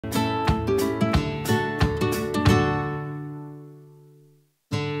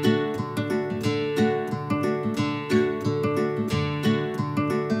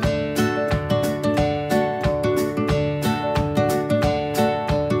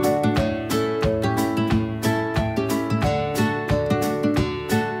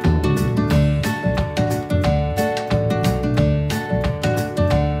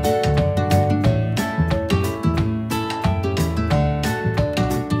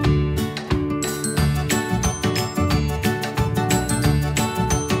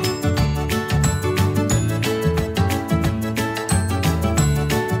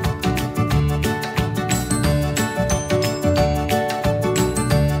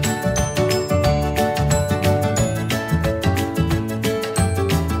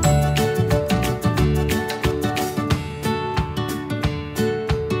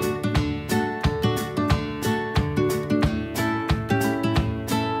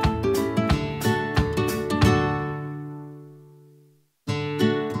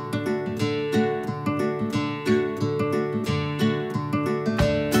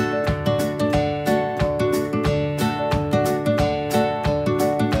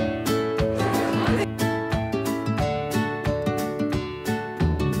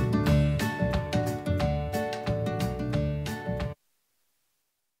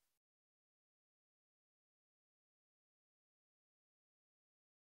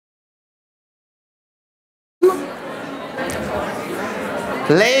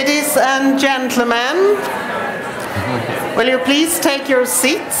Ladies and gentlemen, will you please take your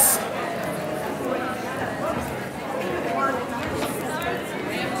seats?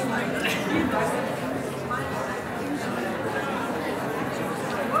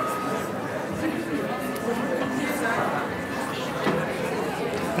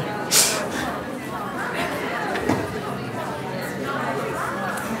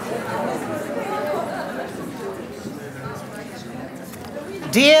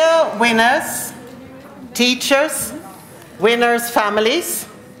 Dear winners, teachers, winners' families,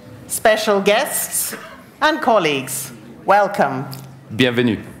 special guests, and colleagues, welcome.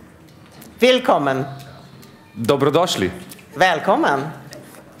 Bienvenue. Willkommen. Dobrodošli. Välkommen.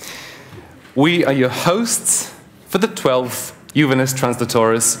 We are your hosts for the 12th Juvenes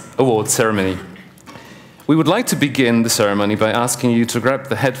Translatores award ceremony. We would like to begin the ceremony by asking you to grab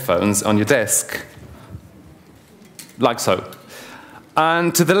the headphones on your desk, like so.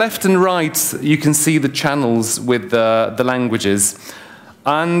 And to the left and right, you can see the channels with the languages.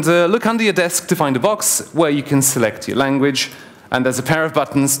 And look under your desk to find a box where you can select your language. And there's a pair of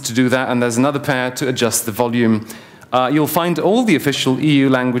buttons to do that, and there's another pair to adjust the volume. You'll find all the official EU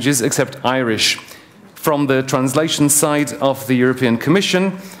languages except Irish. From the translation side of the European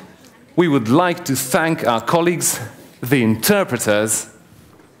Commission, we would like to thank our colleagues, the interpreters,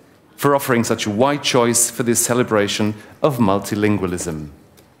 for offering such a wide choice for this celebration of multilingualism.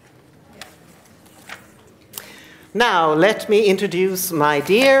 Now, let me introduce my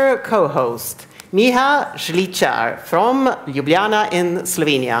dear co-host, Miha Žličar from Ljubljana in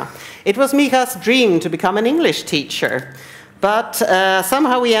Slovenia. It was Miha's dream to become an English teacher, but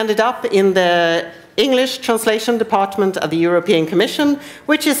somehow we ended up in the English translation department at the European Commission,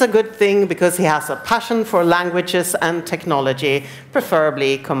 which is a good thing because he has a passion for languages and technology,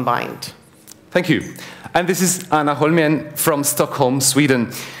 preferably combined. Thank you. And this is Anna Holmén from Stockholm,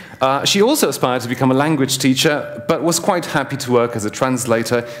 Sweden. She also aspired to become a language teacher, but was quite happy to work as a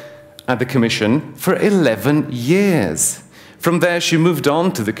translator at the Commission for 11 years. From there, she moved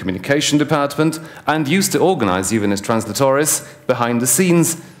on to the communication department and used to organize Juvenes Translatores behind the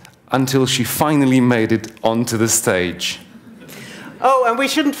scenes until she finally made it onto the stage. Oh, and we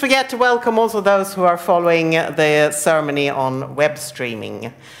shouldn't forget to welcome also those who are following the ceremony on web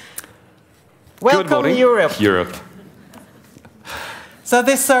streaming. Welcome, Europe. So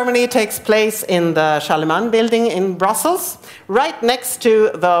this ceremony takes place in the Charlemagne building in Brussels, right next to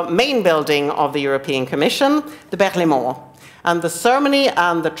the main building of the European Commission, the Berlaymont. And the ceremony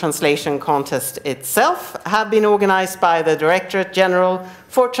and the translation contest itself have been organized by the Directorate General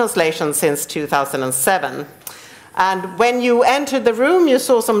for Translation since 2007. And when you entered the room, you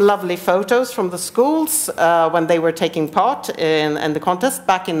saw some lovely photos from the schools when they were taking part in the contest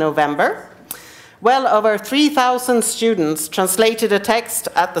back in November. Well over 3,000 students translated a text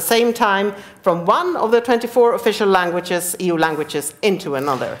at the same time from one of the 24 official languages, EU languages, into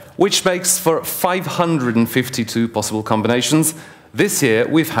another. Which makes for 552 possible combinations. This year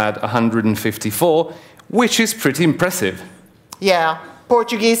we've had 154, which is pretty impressive. Yeah.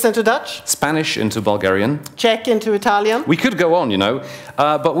 Portuguese into Dutch. Spanish into Bulgarian. Czech into Italian. We could go on, you know,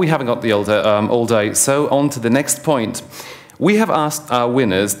 but we haven't got the all day, so on to the next point. We have asked our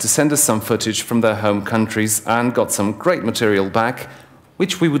winners to send us some footage from their home countries and got some great material back,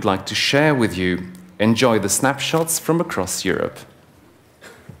 which we would like to share with you. Enjoy the snapshots from across Europe.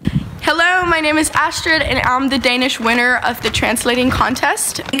 Hello, my name is Astrid and I'm the Danish winner of the translating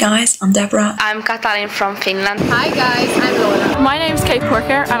contest. Hey guys, I'm Deborah. I'm Katalin from Finland. Hi guys, I'm Lola. My name is Kate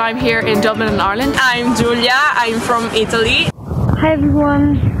Porker and I'm here in Dublin, Ireland. I'm Giulia, I'm from Italy. Hi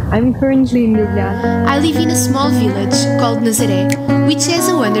everyone, I'm currently in Ljubljana. I live in a small village called Nazaré, which has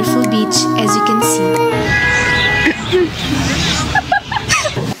a wonderful beach, as you can see.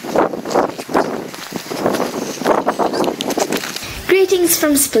 Greetings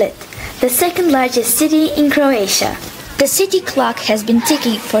from Split, the second largest city in Croatia. The city clock has been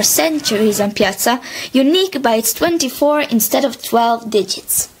ticking for centuries on Piazza, unique by its 24 instead of 12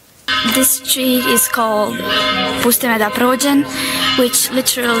 digits. This street is called Pusti me da prođem, which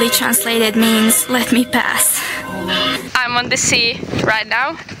literally translated means let me pass. I'm on the sea right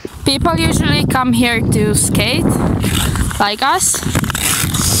now. People usually come here to skate, like us,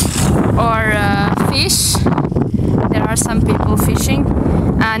 or fish. There are some people fishing,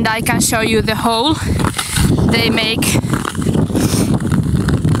 and I can show you the hole they make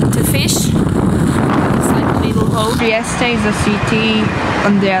to fish. It's like a little hole. Trieste is a city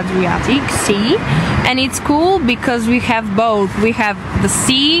on the Adriatic Sea, and it's cool because we have both. We have the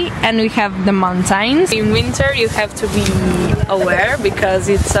sea and we have the mountains. In winter you have to be aware because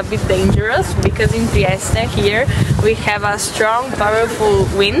it's a bit dangerous, because in Trieste here we have a strong, powerful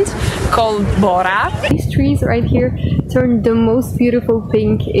wind called Bora. These trees right here turn the most beautiful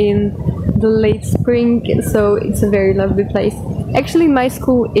pink in the late spring, so it's a very lovely place. Actually, my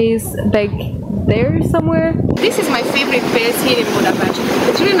school is back there somewhere. This is my favorite place here in Budapest.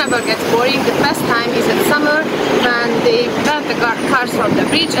 It really never gets boring. The best time is in summer when they ban the cars from the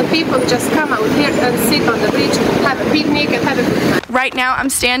bridge and people just come out here and sit on the bridge, have a picnic and have a good time. Right now I'm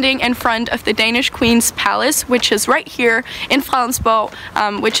standing in front of the Danish Queen's Palace, which is right here in Fredensborg,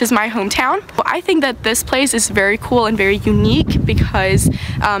 which is my hometown. I think that this place is very cool and very unique because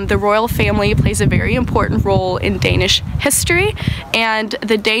the royal family plays a very important role in Danish history, and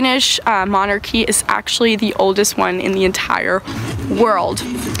the Danish monarchy is actually the oldest one in the entire world.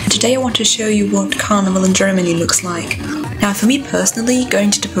 Today I want to show you what Carnival in Germany looks like. Now for me personally,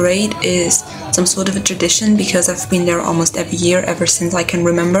 going to the parade is some sort of a tradition because I've been there almost every year ever since I can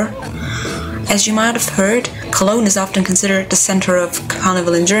remember. As you might have heard, Cologne is often considered the center of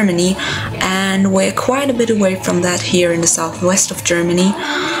Carnival in Germany, and we're quite a bit away from that here in the southwest of Germany.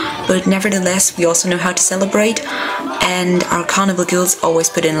 But nevertheless, we also know how to celebrate, and our carnival guilds always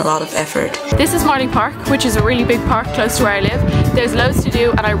put in a lot of effort. This is Marling Park, which is a really big park close to where I live. There's loads to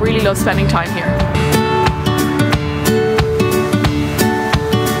do and I really love spending time here.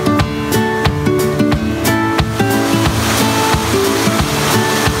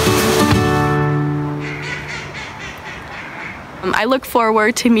 I look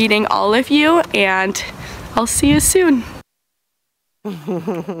forward to meeting all of you, and I'll see you soon.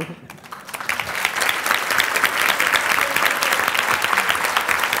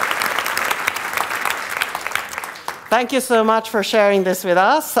 Thank you so much for sharing this with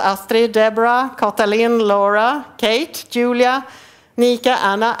us. Astrid, Deborah, Katalin, Laura, Kate, Julia, Nika,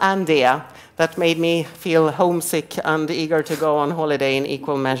 Anna, and Dea. That made me feel homesick and eager to go on holiday in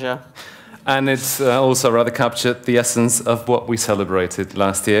equal measure. And it's also rather captured the essence of what we celebrated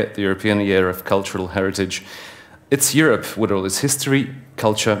last year, the European Year of Cultural Heritage. It's Europe with all its history,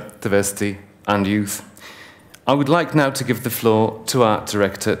 culture, diversity, and youth. I would like now to give the floor to our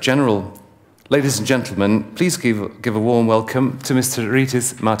Director General. Ladies and gentlemen, please give a warm welcome to Mr.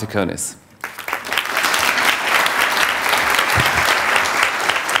 Rytis Martikonis.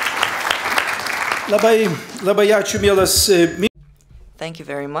 Thank you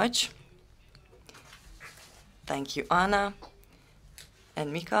very much. Thank you, Anna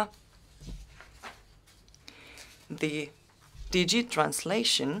and Mika. The DG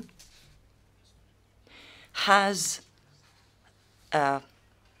translation has an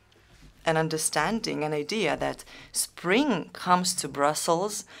understanding, an idea that spring comes to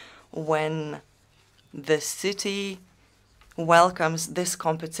Brussels when the city welcomes this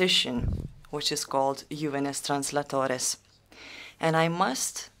competition, which is called Juvenes Translatores. And I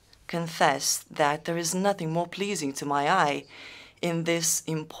must confess that there is nothing more pleasing to my eye in this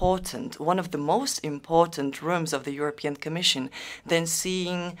important, one of the most important rooms of the European Commission, than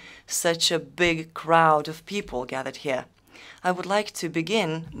seeing such a big crowd of people gathered here. I would like to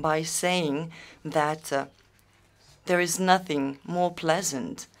begin by saying that there is nothing more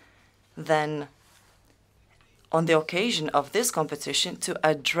pleasant than, on the occasion of this competition, to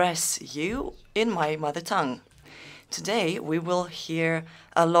address you in my mother tongue. Today, we will hear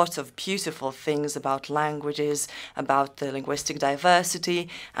a lot of beautiful things about languages, about the linguistic diversity,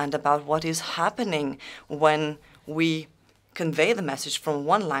 and about what is happening when we convey the message from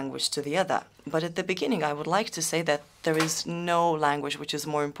one language to the other. But at the beginning, I would like to say that there is no language which is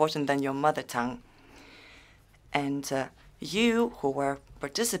more important than your mother tongue. And you, who were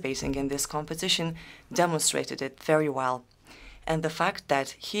participating in this competition, demonstrated it very well. And the fact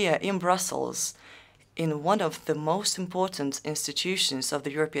that here in Brussels, in one of the most important institutions of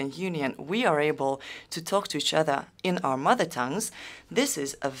the European Union, we are able to talk to each other in our mother tongues, this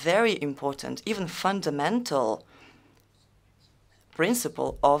is a very important, even fundamental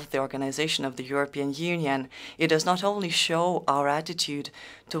principle of the organization of the European Union. It does not only show our attitude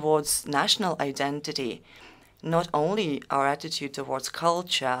towards national identity, not only our attitude towards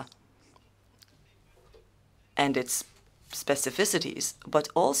culture and its specificities, but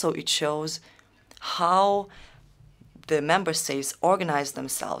also it shows how the member states organize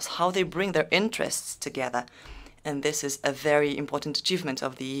themselves, how they bring their interests together. And this is a very important achievement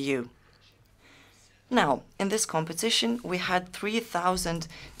of the EU. Now, in this competition, we had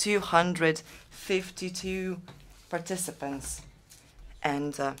 3,252 participants.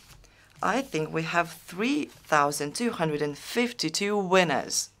 And I think we have 3,252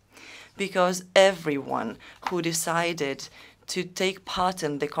 winners, because everyone who decided to take part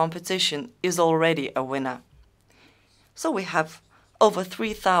in the competition is already a winner. So we have over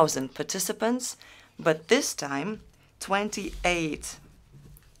 3,000 participants, but this time 28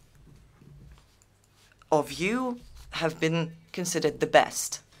 of you have been considered the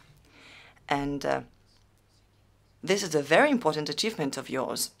best. And this is a very important achievement of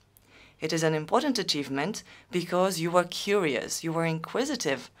yours. It is an important achievement because you were curious, you were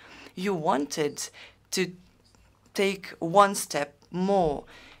inquisitive, you wanted to take one step more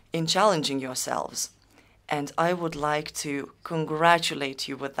in challenging yourselves. And I would like to congratulate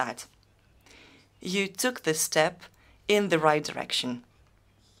you with that. You took this step in the right direction.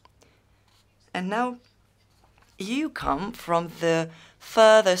 And now you come from the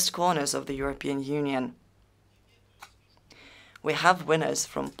furthest corners of the European Union. We have winners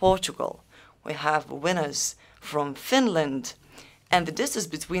from Portugal, we have winners from Finland, and the distance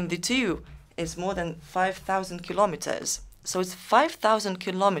between the two is more than 5,000 kilometers. So it's 5,000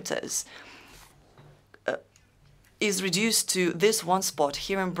 kilometers is reduced to this one spot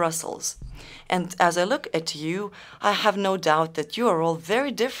here in Brussels. And as I look at you, I have no doubt that you are all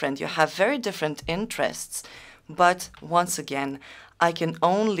very different. You have very different interests. But once again, I can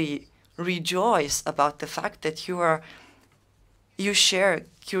only rejoice about the fact that you share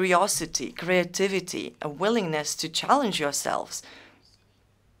curiosity, creativity, a willingness to challenge yourselves.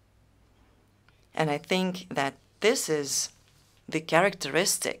 And I think that this is the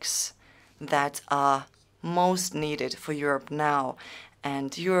characteristics that are most needed for Europe now.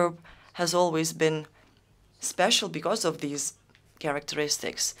 And Europe has always been special because of these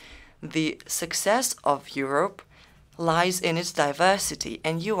characteristics. The success of Europe lies in its diversity,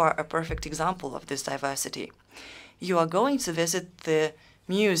 and you are a perfect example of this diversity. You are going to visit the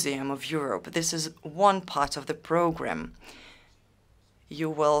Museum of Europe. This is one part of the program.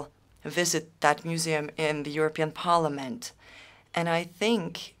 You will visit that museum in the European Parliament. And I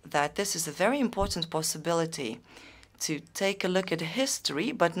think that this is a very important possibility to take a look at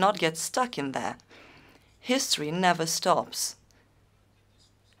history, but not get stuck in there. History never stops.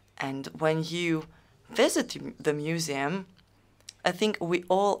 And when you visit the museum, I think we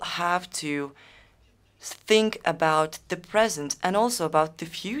all have to think about the present and also about the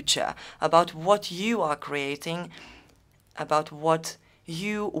future, about what you are creating, about what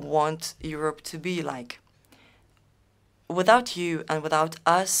you want Europe to be like. Without you and without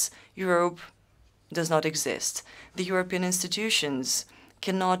us, Europe does not exist. The European institutions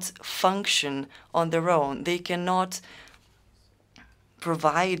cannot function on their own. They cannot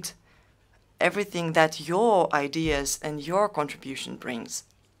provide everything that your ideas and your contribution brings.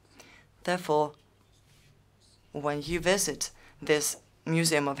 Therefore, when you visit this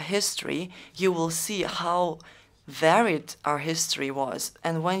Museum of History, you will see how varied our history was.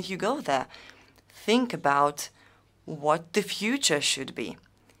 And when you go there, think about what the future should be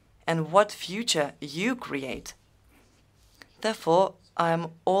and what future you create. Therefore, I'm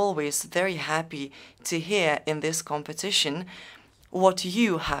always very happy to hear in this competition what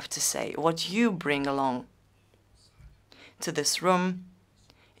you have to say, what you bring along to this room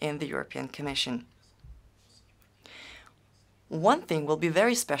in the European Commission. One thing will be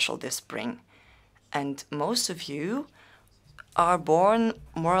very special this spring, and most of you are born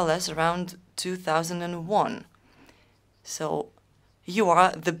more or less around 2001. So you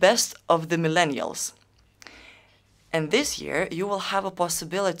are the best of the millennials. And this year you will have a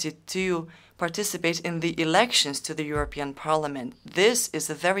possibility to participate in the elections to the European Parliament. This is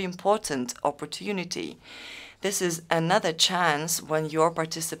a very important opportunity. This is another chance when your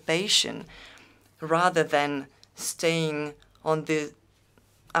participation, rather than staying on the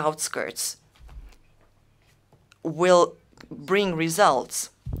outskirts, will bring results.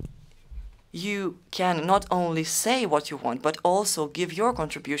 You can not only say what you want, but also give your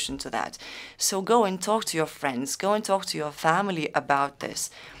contribution to that. So go and talk to your friends, go and talk to your family about this,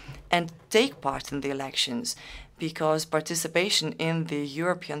 and take part in the elections, because participation in the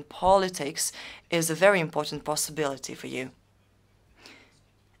European politics is a very important possibility for you.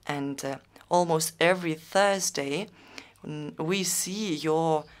 And almost every Thursday, we see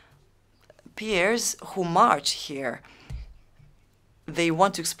your peers who march here. They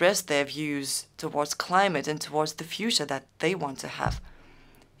want to express their views towards climate and towards the future that they want to have.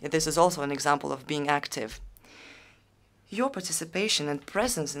 This is also an example of being active. Your participation and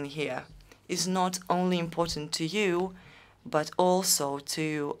presence in here is not only important to you, but also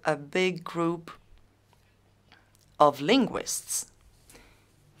to a big group of linguists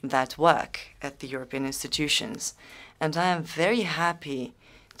that work at the European institutions. And I am very happy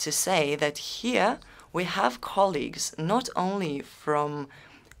to say that here we have colleagues not only from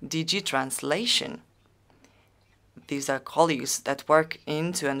DG Translation. These are colleagues that work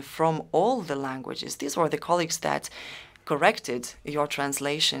into and from all the languages. These were the colleagues that corrected your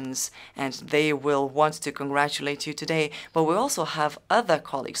translations, and they will want to congratulate you today. But we also have other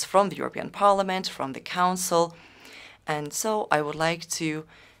colleagues from the European Parliament, from the Council, and so I would like to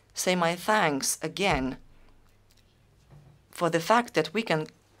say my thanks again for the fact that we can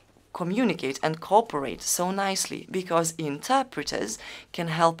communicate and cooperate so nicely, because interpreters can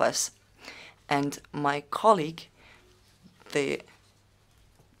help us. And my colleague, the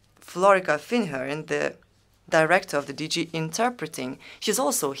Florica Finhern, the director of the DG Interpreting, she's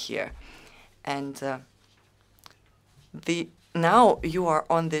also here. And now you are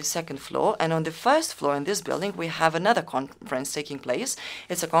on the second floor, and on the first floor in this building we have another conference taking place.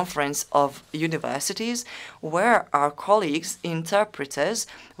 It's a conference of universities where our colleagues, interpreters,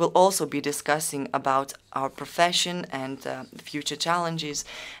 will also be discussing about our profession and the future challenges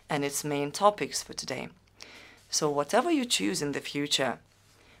and its main topics for today. So whatever you choose in the future,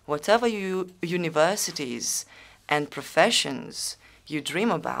 whatever universities and professions you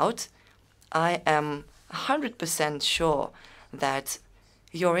dream about, I am 100% sure that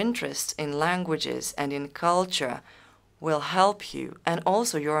your interest in languages and in culture will help you, and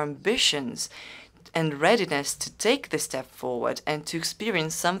also your ambitions and readiness to take the step forward and to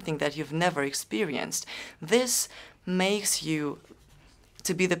experience something that you've never experienced. This makes you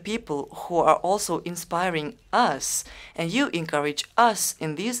to be the people who are also inspiring us, and you encourage us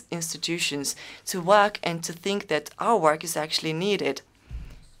in these institutions to work and to think that our work is actually needed.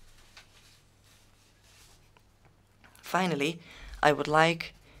 Finally, I would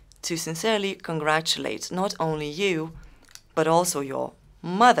like to sincerely congratulate not only you, but also your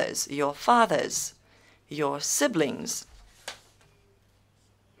mothers, your fathers, your siblings,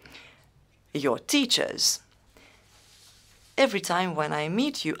 your teachers. Every time when I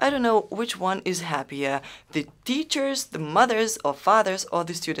meet you, I don't know which one is happier, the teachers, the mothers or fathers, or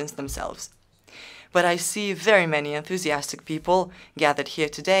the students themselves. But I see very many enthusiastic people gathered here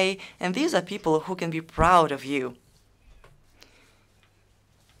today, and these are people who can be proud of you.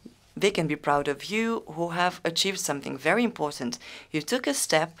 They can be proud of you who have achieved something very important. You took a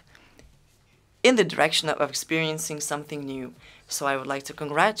step in the direction of experiencing something new. So I would like to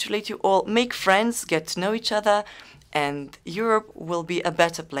congratulate you all. Make friends, get to know each other, and Europe will be a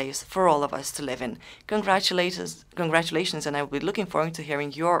better place for all of us to live in. Congratulations, and I will be looking forward to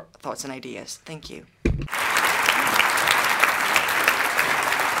hearing your thoughts and ideas. Thank you.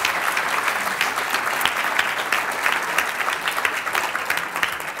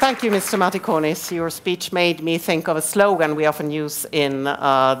 Thank you, Mr. Matikonis. Your speech made me think of a slogan we often use in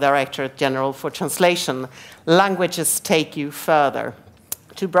Directorate General for Translation: languages take you further.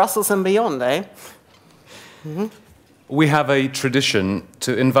 To Brussels and beyond, eh? Mm-hmm. We have a tradition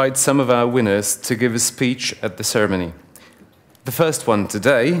to invite some of our winners to give a speech at the ceremony. The first one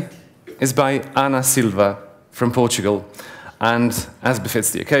today is by Ana Silva from Portugal, and as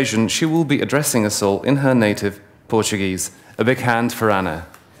befits the occasion, she will be addressing us all in her native Portuguese. A big hand for Ana.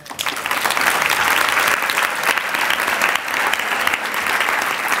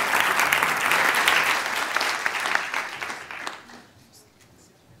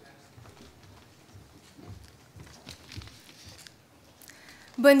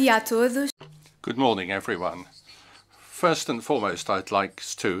 Bom dia a todos. Good morning, everyone. First and foremost, I'd like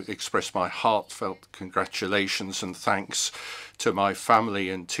to express my heartfelt congratulations and thanks to my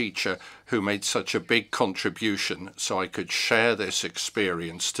family and teacher who made such a big contribution so I could share this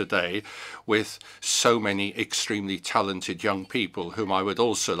experience today with so many extremely talented young people whom I would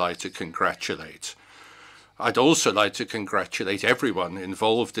also like to congratulate. I'd also like to congratulate everyone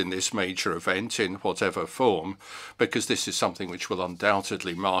involved in this major event in whatever form, because this is something which will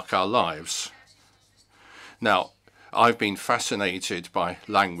undoubtedly mark our lives. Now, I've been fascinated by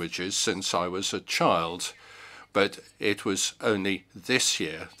languages since I was a child, but it was only this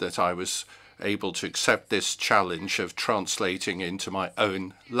year that I was able to accept this challenge of translating into my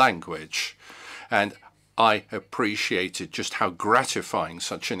own language. And I appreciated just how gratifying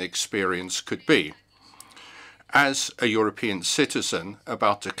such an experience could be. As a European citizen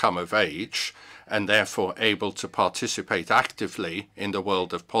about to come of age, and therefore able to participate actively in the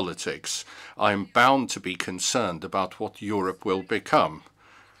world of politics, I am bound to be concerned about what Europe will become.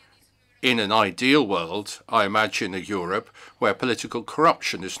 In an ideal world, I imagine a Europe where political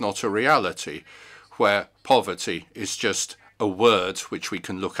corruption is not a reality, where poverty is just a word which we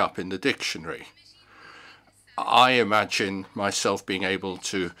can look up in the dictionary. I imagine myself being able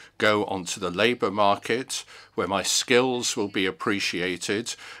to go onto the labour market where my skills will be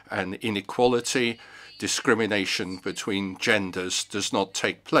appreciated and inequality, discrimination between genders does not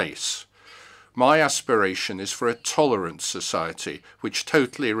take place. My aspiration is for a tolerant society which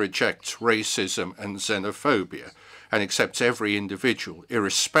totally rejects racism and xenophobia and accepts every individual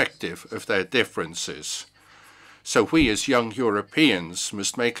irrespective of their differences. So we as young Europeans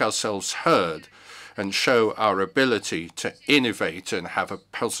must make ourselves heard and show our ability to innovate and have a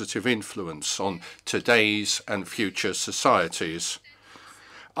positive influence on today's and future societies.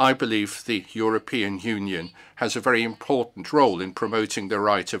 I believe the European Union has a very important role in promoting the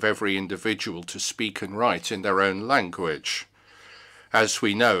right of every individual to speak and write in their own language. As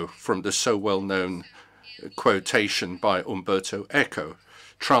we know from the so well-known quotation by Umberto Eco,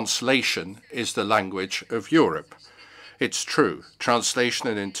 translation is the language of Europe. It's true, translation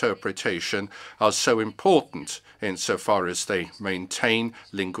and interpretation are so important insofar as they maintain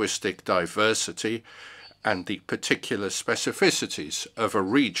linguistic diversity and the particular specificities of a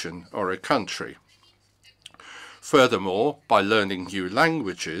region or a country. Furthermore, by learning new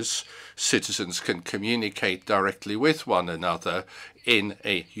languages, citizens can communicate directly with one another in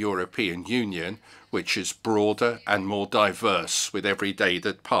a European Union which is broader and more diverse with every day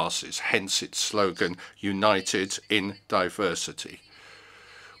that passes, hence its slogan, United in Diversity.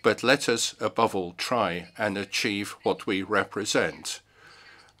 But let us, above all, try and achieve what we represent.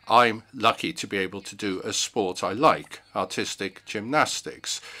 I'm lucky to be able to do a sport I like, artistic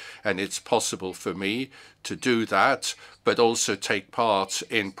gymnastics, and it's possible for me to do that, but also take part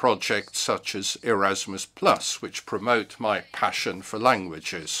in projects such as Erasmus+, which promote my passion for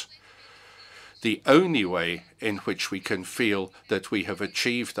languages. The only way in which we can feel that we have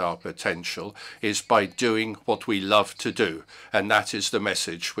achieved our potential is by doing what we love to do. And that is the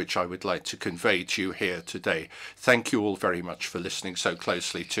message which I would like to convey to you here today. Thank you all very much for listening so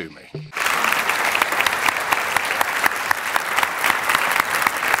closely to me.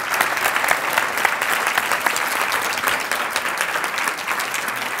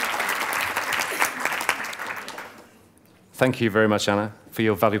 Thank you very much, Anna, for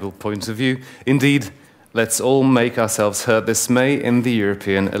your valuable point of view. Indeed, let's all make ourselves heard this May in the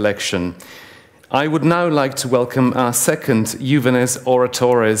European election. I would now like to welcome our second Juvenes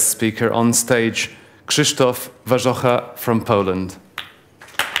Translatores speaker on stage, Krzysztof Warzocha from Poland.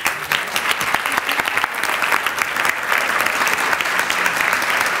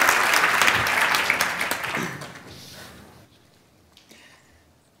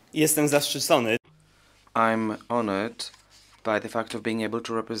 Jestem zaszczycony. I'm honored by the fact of being able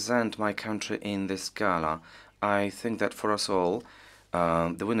to represent my country in this gala. I think that for us all,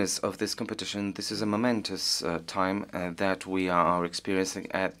 the winners of this competition, this is a momentous time that we are experiencing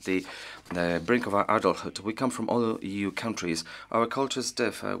at the brink of our adulthood. We come from all EU countries. Our cultures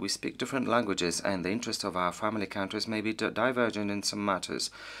differ, we speak different languages, and the interests of our family countries may be divergent in some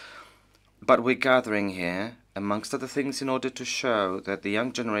matters. But we're gathering here, amongst other things, in order to show that the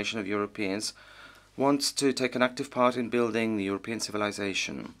young generation of Europeans wants to take an active part in building the European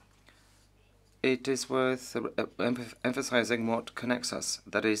civilization. It is worth emphasizing what connects us,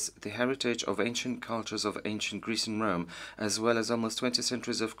 that is, the heritage of ancient cultures of ancient Greece and Rome, as well as almost 20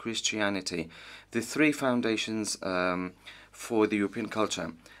 centuries of Christianity, the three foundations for the European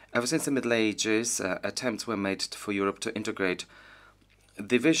culture. Ever since the Middle Ages, attempts were made for Europe to integrate.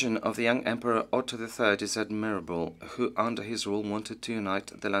 The vision of the young Emperor Otto III is admirable, who under his rule wanted to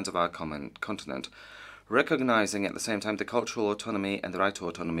unite the lands of our common continent, recognizing at the same time the cultural autonomy and the right to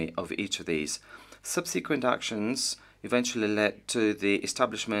autonomy of each of these. Subsequent actions eventually led to the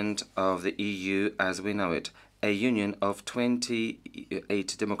establishment of the EU as we know it, a union of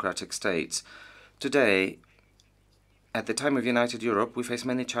 28 democratic states. Today, at the time of united Europe, we face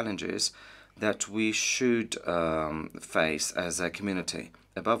many challenges that we should face as a community.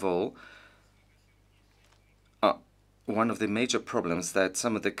 Above all, one of the major problems that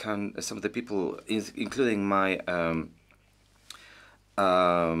some of the people, including my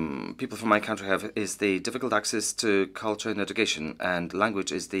people from my country, have is the difficult access to culture and education, and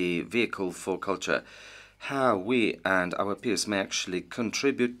language is the vehicle for culture. How we and our peers may actually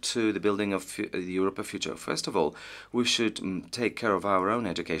contribute to the building of the Europe of future. First of all, we should take care of our own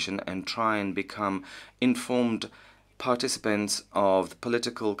education and try and become informed participants of the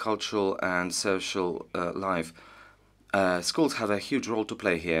political, cultural and social life. Schools have a huge role to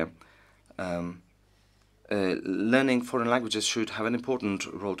play here. Learning foreign languages should have an important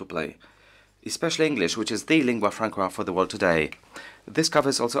role to play, especially English, which is the lingua franca for the world today. This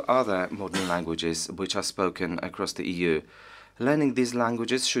covers also other modern languages which are spoken across the EU. Learning these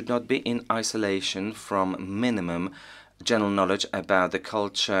languages should not be in isolation from minimum general knowledge about the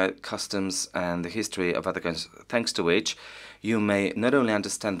culture, customs, and the history of other countries, thanks to which you may not only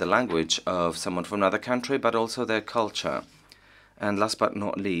understand the language of someone from another country, but also their culture. And last but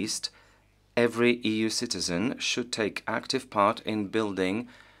not least, every EU citizen should take active part in building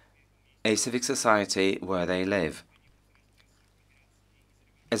a civic society where they live.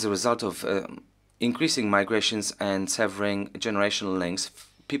 As a result of increasing migrations and severing generational links,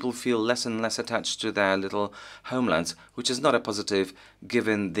 people feel less and less attached to their little homelands, which is not a positive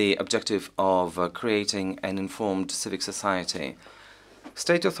given the objective of creating an informed civic society.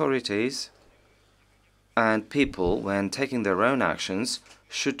 State authorities and people, when taking their own actions,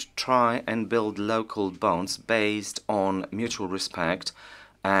 should try and build local bonds based on mutual respect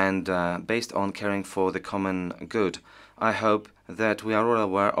and based on caring for the common good. I hope that we are all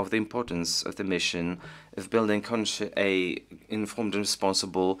aware of the importance of the mission of building a informed and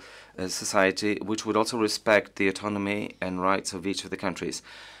responsible society which would also respect the autonomy and rights of each of the countries.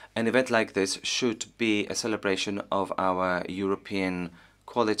 An event like this should be a celebration of our European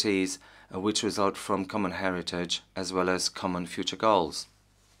qualities which result from common heritage as well as common future goals.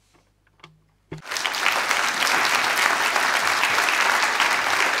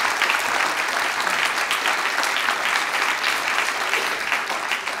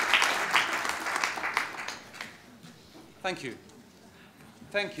 Thank you.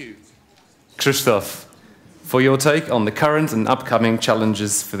 Thank you, Krzysztof, for your take on the current and upcoming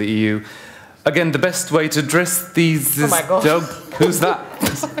challenges for the EU. Again, the best way to address these is... Oh my God. Who's that?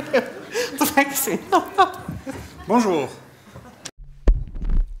 Bonjour.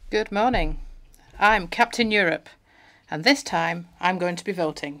 Good morning. I'm Captain Europe, and this time I'm going to be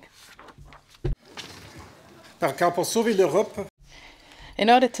voting. In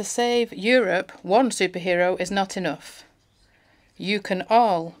order to save Europe, one superhero is not enough. You can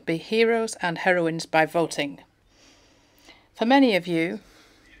all be heroes and heroines by voting. For many of you,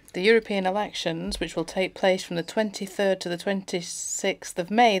 the European elections, which will take place from the 23rd to the 26th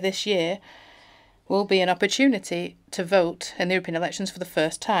of May this year, will be an opportunity to vote in the European elections for the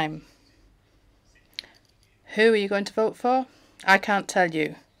first time. Who are you going to vote for? I can't tell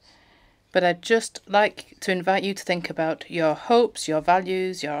you. But I'd just like to invite you to think about your hopes, your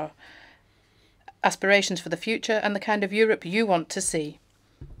values, your aspirations for the future, and the kind of Europe you want to see.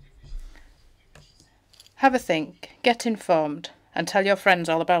 Have a think, get informed, and tell your friends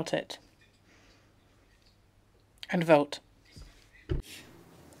all about it. And vote.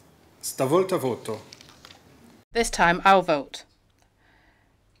 Stavolta voto. This time I'll vote.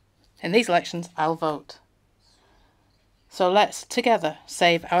 In these elections, I'll vote. So let's, together,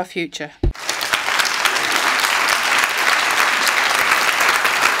 save our future.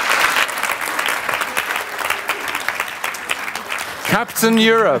 Captain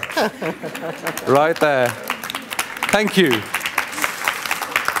Europe. Right there. Thank you.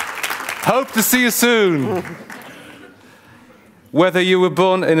 Hope to see you soon. Whether you were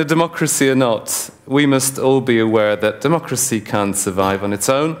born in a democracy or not, we must all be aware that democracy can't survive on its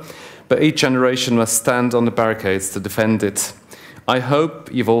own, but each generation must stand on the barricades to defend it. I hope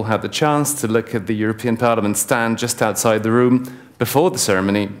you've all had the chance to look at the European Parliament stand just outside the room before the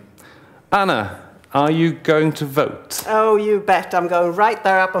ceremony. Anna, are you going to vote? Oh, you bet. I'm going right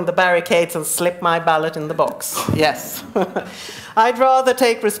there up on the barricades and slip my ballot in the box. Yes. I'd rather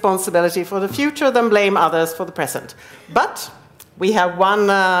take responsibility for the future than blame others for the present. But we have one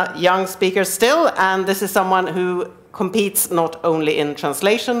young speaker still, and this is someone who competes not only in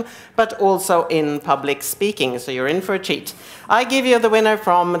translation, but also in public speaking, so you're in for a treat. I give you the winner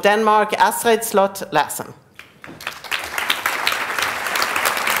from Denmark, Astrid Slot Larsen.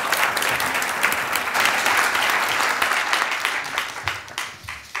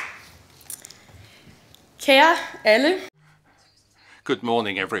 Kære alle. Good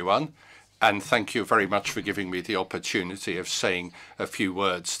morning, everyone, and thank you very much for giving me the opportunity of saying a few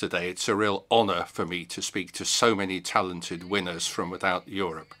words today. It's a real honour for me to speak to so many talented winners from without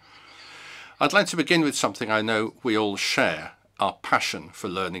Europe. I'd like to begin with something I know we all share, our passion for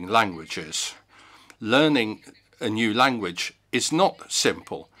learning languages. Learning a new language is not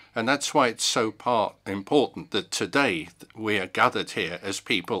simple, and that's why it's so important that today we are gathered here as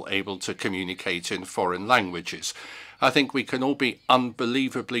people able to communicate in foreign languages. I think we can all be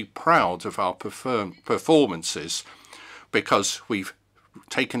unbelievably proud of our performances because we've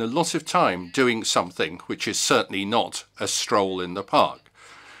taken a lot of time doing something which is certainly not a stroll in the park.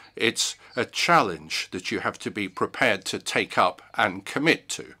 It's a challenge that you have to be prepared to take up and commit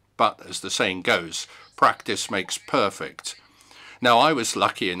to. But as the saying goes, practice makes perfect. Now, I was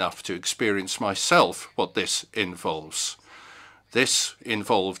lucky enough to experience myself what this involves. This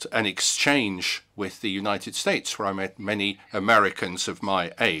involved an exchange with the United States, where I met many Americans of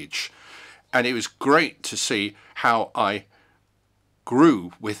my age. And it was great to see how I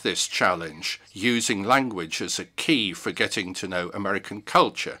grew with this challenge, using language as a key for getting to know American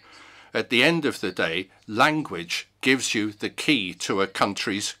culture. At the end of the day, language gives you the key to a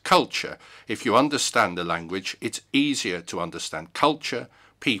country's culture. If you understand the language, it's easier to understand culture,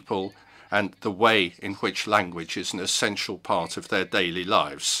 people, and the way in which language is an essential part of their daily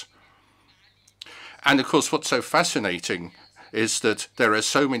lives. And of course, what's so fascinating is that there are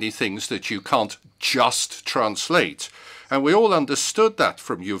so many things that you can't just translate. And we all understood that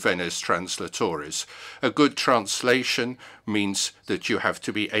from Juvenes Translatores. A good translation means that you have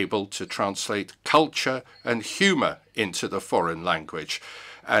to be able to translate culture and humour into the foreign language.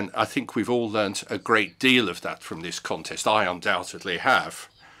 And I think we've all learnt a great deal of that from this contest. I undoubtedly have.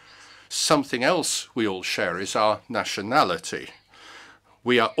 Something else we all share is our nationality.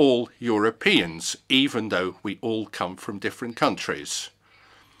 We are all Europeans, even though we all come from different countries.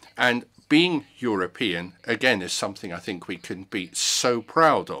 And being European, again, is something I think we can be so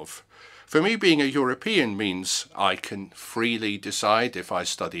proud of. For me, being a European means I can freely decide if I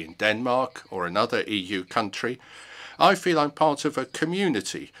study in Denmark or another EU country. I feel I'm part of a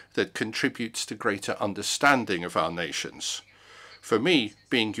community that contributes to greater understanding of our nations. For me,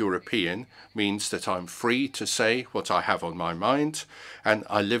 being European means that I'm free to say what I have on my mind, and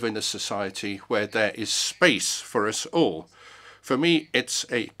I live in a society where there is space for us all. For me, it's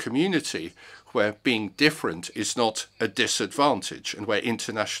a community where being different is not a disadvantage and where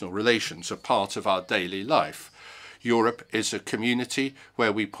international relations are part of our daily life. Europe is a community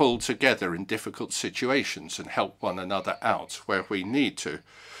where we pull together in difficult situations and help one another out where we need to.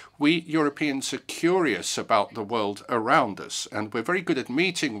 We Europeans are curious about the world around us, and we're very good at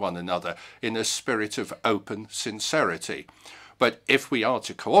meeting one another in a spirit of open sincerity. But if we are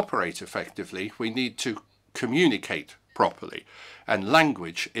to cooperate effectively, we need to communicate properly, and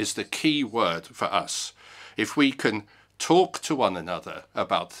language is the key word for us. If we can talk to one another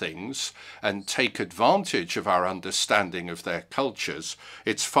about things and take advantage of our understanding of their cultures,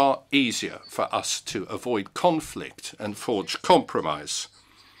 it's far easier for us to avoid conflict and forge compromise.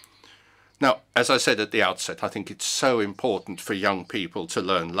 Now, as I said at the outset, I think it's so important for young people to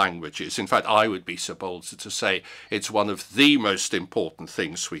learn languages. In fact, I would be so bold to say it's one of the most important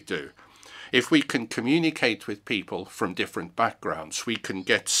things we do. If we can communicate with people from different backgrounds, we can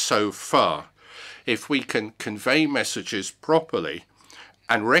get so far. If we can convey messages properly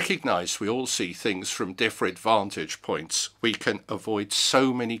and recognize we all see things from different vantage points, we can avoid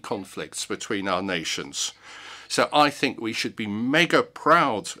so many conflicts between our nations. So I think we should be mega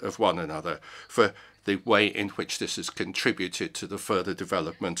proud of one another for the way in which this has contributed to the further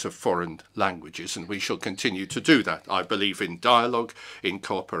development of foreign languages, and we shall continue to do that. I believe in dialogue, in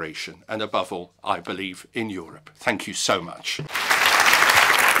cooperation, and above all, I believe in Europe. Thank you so much.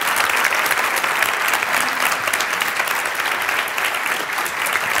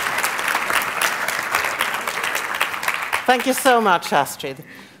 Thank you so much, Astrid.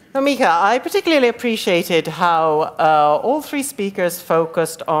 Now, Mika, I particularly appreciated how all three speakers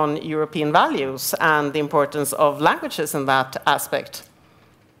focused on European values and the importance of languages in that aspect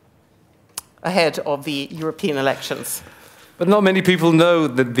ahead of the European elections. But not many people know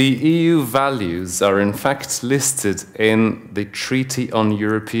that the EU values are in fact listed in the Treaty on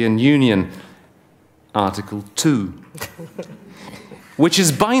European Union, Article 2, which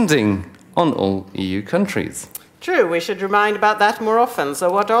is binding on all EU countries. True, we should remind about that more often. So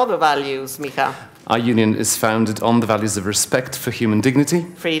what are the values, Mika? Our union is founded on the values of respect for human dignity,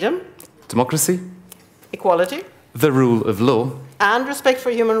 freedom, democracy, equality, the rule of law, and respect for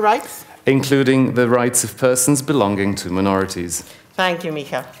human rights, including the rights of persons belonging to minorities. Thank you,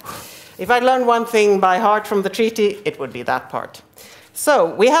 Mika. If I'd learned one thing by heart from the treaty, it would be that part.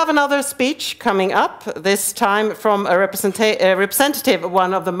 So we have another speech coming up, this time from a representative of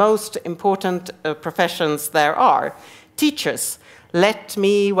one of the most important professions there are, teachers. Let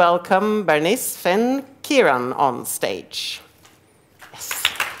me welcome Bernice Fenn Kieran on stage. Yes.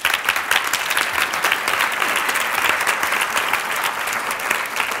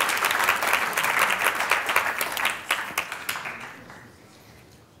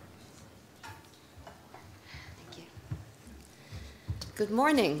 Good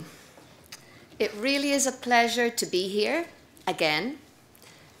morning. It really is a pleasure to be here again.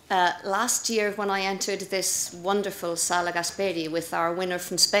 Last year when I entered this wonderful Sala Gasperi with our winner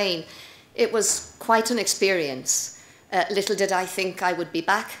from Spain, it was quite an experience. Little did I think I would be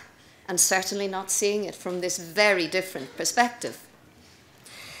back, and certainly not seeing it from this very different perspective.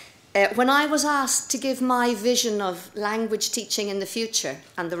 When I was asked to give my vision of language teaching in the future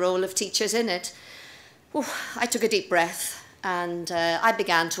and the role of teachers in it, I took a deep breath and I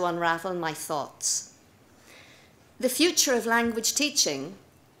began to unravel my thoughts. The future of language teaching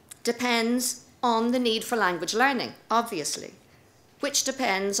depends on the need for language learning, obviously, which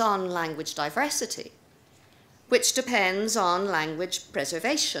depends on language diversity, which depends on language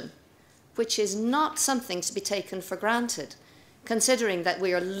preservation, which is not something to be taken for granted, considering that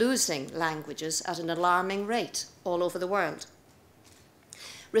we are losing languages at an alarming rate all over the world.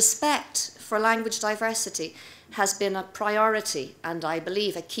 Respect for language diversity has been a priority and, I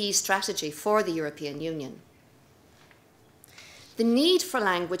believe, a key strategy for the European Union. The need for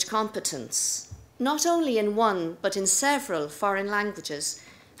language competence, not only in one but in several foreign languages,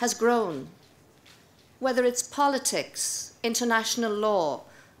 has grown. Whether it's politics, international law,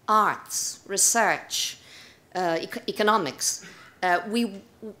 arts, research, economics,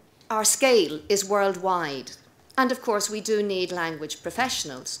 our scale is worldwide. And of course, we do need language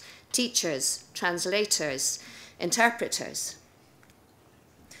professionals, teachers, translators, interpreters.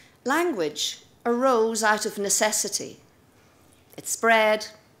 Language arose out of necessity. It spread,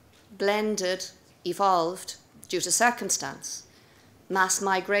 blended, evolved due to circumstance, mass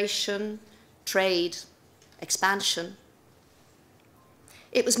migration, trade, expansion.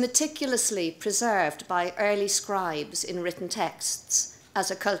 It was meticulously preserved by early scribes in written texts as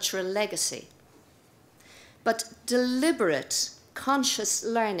a cultural legacy. But deliberate, conscious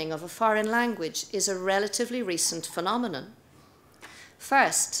learning of a foreign language is a relatively recent phenomenon.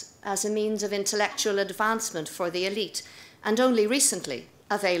 First, as a means of intellectual advancement for the elite, and only recently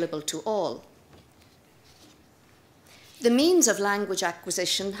available to all. The means of language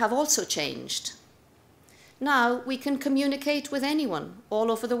acquisition have also changed. Now we can communicate with anyone all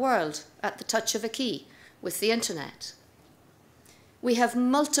over the world at the touch of a key with the internet. We have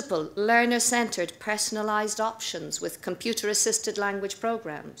multiple learner-centered personalized options with computer-assisted language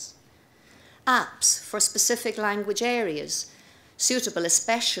programs, apps for specific language areas, suitable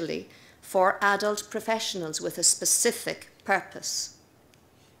especially for adult professionals with a specific purpose.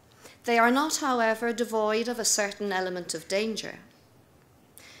 They are not, however, devoid of a certain element of danger.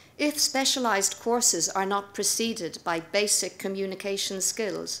 If specialized courses are not preceded by basic communication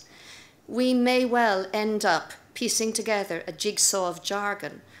skills, we may well end up piecing together a jigsaw of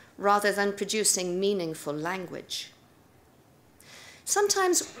jargon rather than producing meaningful language.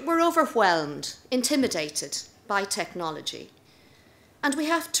 Sometimes we're overwhelmed, intimidated by technology, and we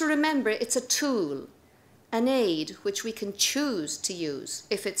have to remember it's a tool, an aid which we can choose to use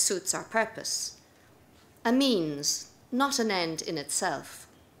if it suits our purpose, a means, not an end in itself.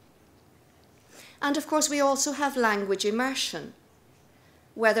 And of course, we also have language immersion.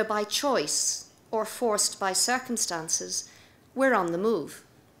 Whether by choice or forced by circumstances, we're on the move.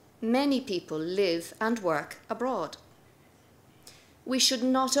 Many people live and work abroad. We should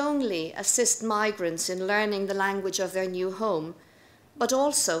not only assist migrants in learning the language of their new home, but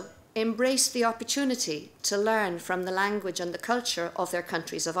also embrace the opportunity to learn from the language and the culture of their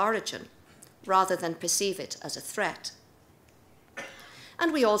countries of origin, rather than perceive it as a threat.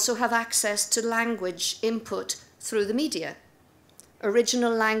 And we also have access to language input through the media,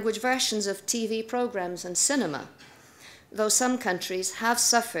 original language versions of TV programs and cinema, though some countries have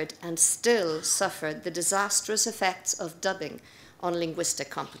suffered and still suffer the disastrous effects of dubbing on linguistic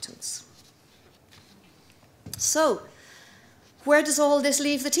competence. So, where does all this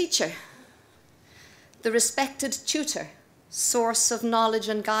leave the teacher? The respected tutor, source of knowledge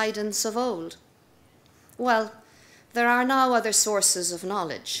and guidance of old? Well, there are now other sources of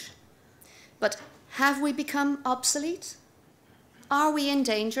knowledge. But have we become obsolete? Are we in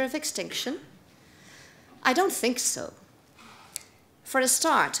danger of extinction? I don't think so. For a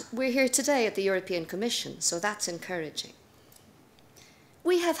start, we're here today at the European Commission, so that's encouraging.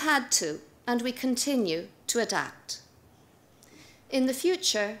 We have had to, and we continue to adapt. In the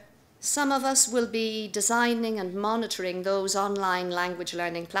future, some of us will be designing and monitoring those online language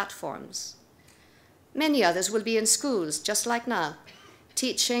learning platforms. Many others will be in schools, just like now,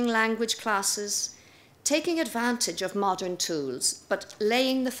 teaching language classes, taking advantage of modern tools, but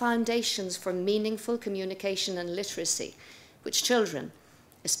laying the foundations for meaningful communication and literacy, which children,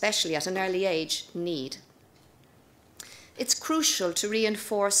 especially at an early age, need. It's crucial to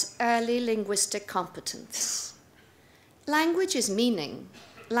reinforce early linguistic competence. Language is meaning.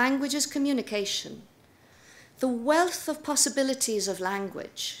 Language is communication. The wealth of possibilities of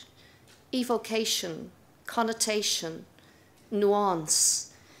language, evocation, connotation,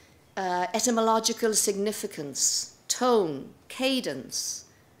 nuance, etymological significance, tone, cadence,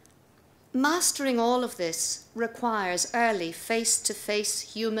 Mastering all of this requires early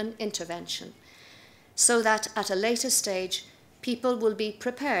face-to-face human intervention, so that at a later stage, people will be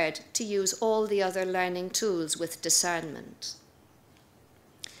prepared to use all the other learning tools with discernment.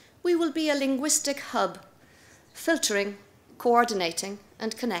 We will be a linguistic hub, filtering, coordinating,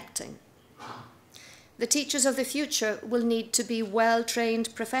 and connecting. The teachers of the future will need to be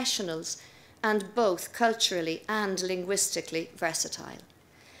well-trained professionals and both culturally and linguistically versatile,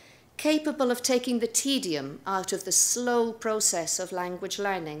 capable of taking the tedium out of the slow process of language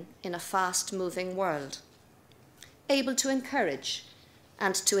learning in a fast-moving world, able to encourage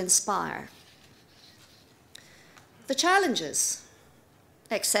and to inspire. The challenges: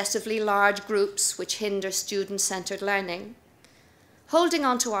 excessively large groups which hinder student-centred learning, holding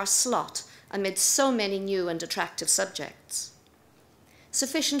on to our slot amid so many new and attractive subjects,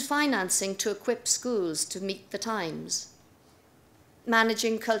 sufficient financing to equip schools to meet the times,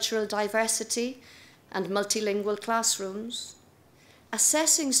 managing cultural diversity and multilingual classrooms,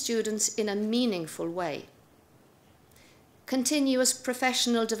 assessing students in a meaningful way, continuous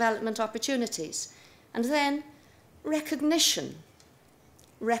professional development opportunities, and then recognition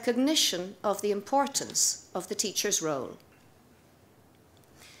of the importance of the teacher's role.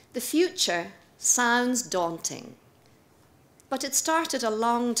 The future sounds daunting, but it started a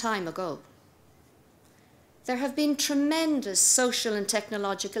long time ago. There have been tremendous social and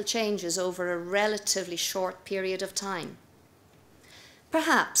technological changes over a relatively short period of time.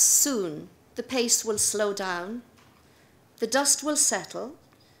 Perhaps soon the pace will slow down, the dust will settle,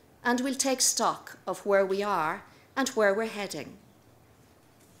 and we'll take stock of where we are and where we're heading.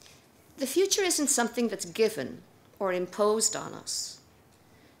 The future isn't something that's given or imposed on us.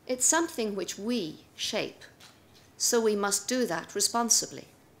 It's something which we shape, so we must do that responsibly.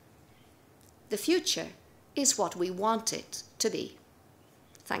 The future is what we want it to be.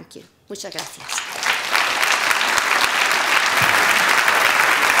 Thank you. Muchas gracias.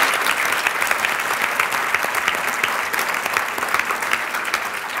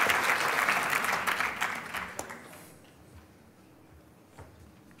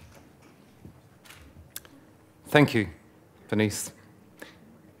 Thank you, Denise.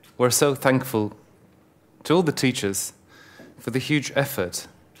 We're so thankful to all the teachers for the huge effort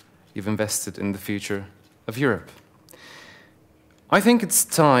you've invested in the future of Europe. I think it's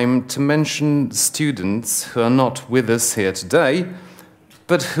time to mention students who are not with us here today,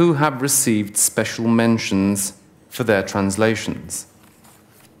 but who have received special mentions for their translations.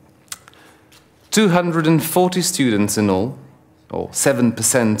 240 students in all, or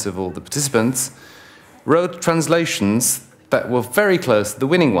 7% of all the participants, wrote translations that were very close to the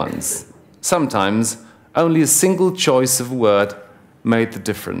winning ones. Sometimes only a single choice of a word made the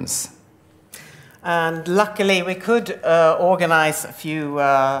difference. And luckily we could organize a few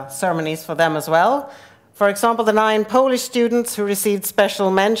ceremonies for them as well. For example, the 9 Polish students who received special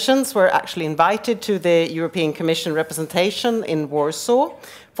mentions were actually invited to the European Commission representation in Warsaw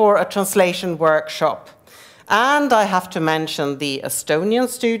for a translation workshop. And I have to mention the Estonian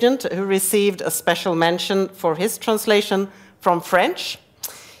student who received a special mention for his translation from French.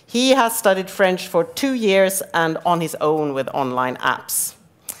 He has studied French for 2 years and on his own with online apps.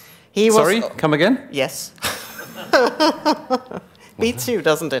 Sorry, come again? Yes. Beats you,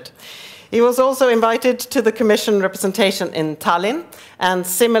 doesn't it? He was also invited to the Commission representation in Tallinn, and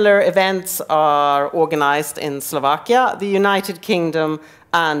similar events are organized in Slovakia, the United Kingdom,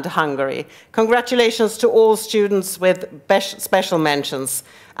 and Hungary. Congratulations to all students with special mentions,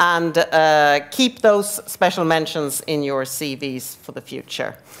 and keep those special mentions in your CVs for the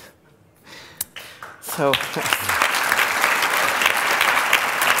future. So.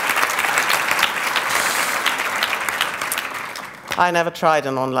 I never tried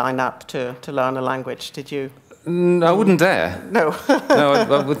an online app to learn a language, did you? I wouldn't dare. No. No,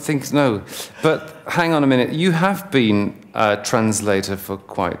 I would think no. But hang on a minute. You have been a translator for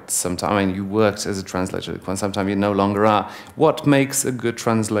quite some time. I mean, you worked as a translator for quite some time. You no longer are. What makes a good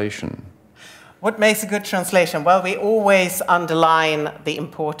translation? What makes a good translation? Well, we always underline the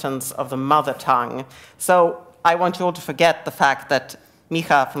importance of the mother tongue. So I want you all to forget the fact that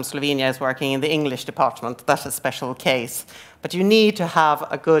Micha from Slovenia is working in the English department. That's a special case. But you need to have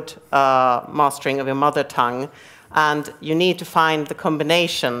a good mastering of your mother tongue, and you need to find the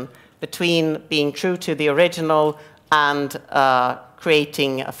combination between being true to the original and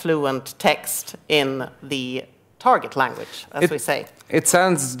creating a fluent text in the target language, as we say. It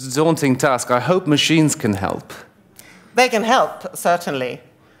sounds a daunting task. I hope machines can help. They can help, certainly.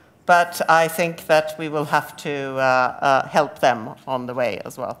 But I think that we will have to help them on the way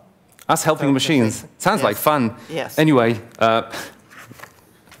as well. Us helping machines. Sounds like fun. Yes. Anyway,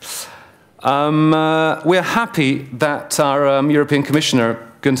 We're happy that our European Commissioner,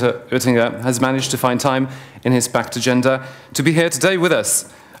 Günther Oettinger, has managed to find time in his packed agenda to be here today with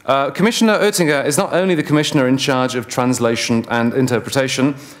us. Commissioner Oettinger is not only the Commissioner in charge of translation and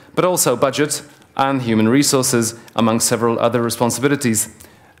interpretation, but also budget and human resources, among several other responsibilities.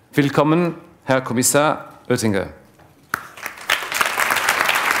 Willkommen, Herr Kommissar Oettinger.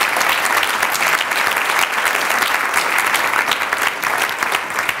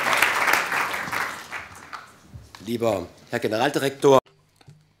 Lieber Herr Generaldirektor,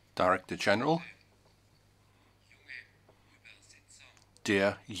 Director General,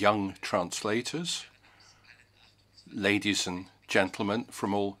 dear young translators, ladies and gentlemen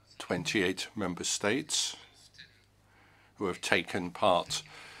from all 28 member states who have taken part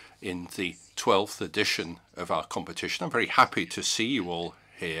in the 12th edition of our competition. I'm very happy to see you all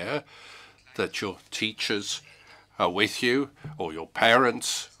here, that your teachers are with you, or your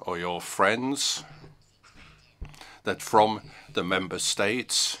parents, or your friends, that from the member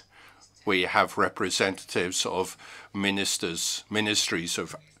states we have representatives of ministries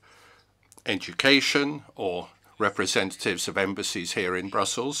of education or representatives of embassies here in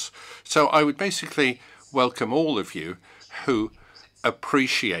Brussels. So I would basically welcome all of you who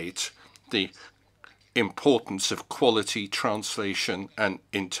appreciate the importance of quality translation and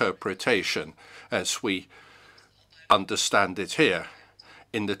interpretation as we understand it here.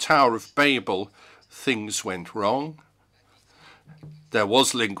 In the Tower of Babel, things went wrong. There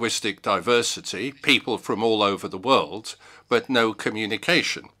was linguistic diversity, people from all over the world, but no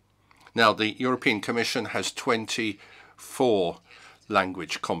communication. Now, the European Commission has 24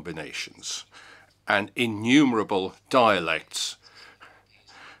 language combinations and innumerable dialects,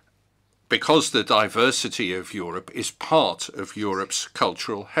 because the diversity of Europe is part of Europe's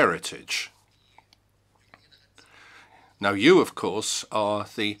cultural heritage. Now, you, of course, are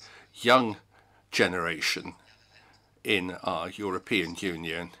the young generation in our European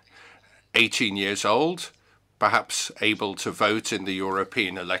Union, 18 years old, perhaps able to vote in the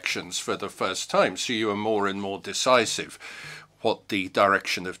European elections for the first time, so you are more and more decisive what the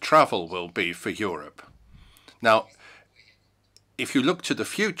direction of travel will be for Europe. Now, if you look to the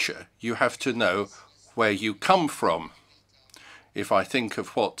future, you have to know where you come from. If I think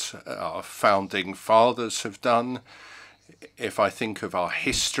of what our founding fathers have done, if I think of our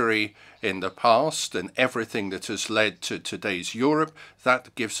history in the past and everything that has led to today's Europe,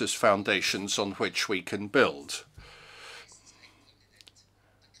 that gives us foundations on which we can build.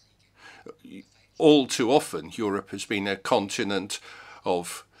 All too often, Europe has been a continent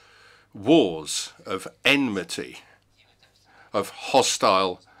of wars, of enmity, of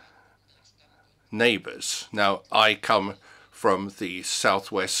hostile neighbors. Now, I come from the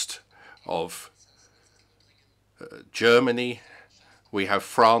southwest of Germany. We have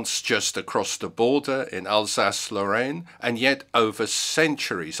France just across the border in Alsace-Lorraine, and yet over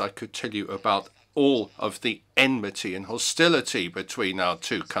centuries I could tell you about all of the enmity and hostility between our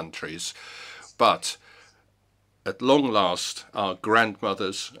two countries. But at long last, our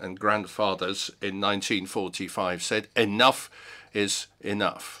grandmothers and grandfathers in 1945 said, enough is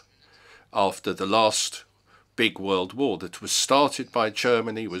enough. After the last big world war that was started by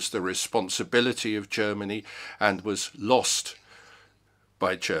Germany, was the responsibility of Germany, and was lost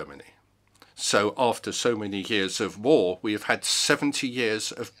by Germany. So after so many years of war, we have had 70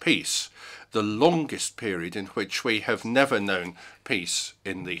 years of peace, the longest period in which we have never known peace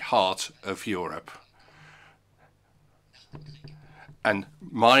in the heart of Europe. And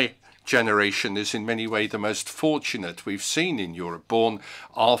my generation is in many ways the most fortunate we've seen in Europe, born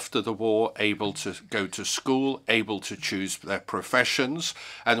after the war, able to go to school, able to choose their professions,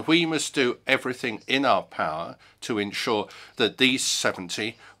 and we must do everything in our power to ensure that these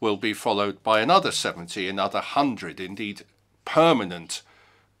 70 will be followed by another 70, another 100, indeed permanent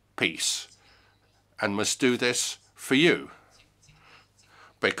peace, and must do this for you,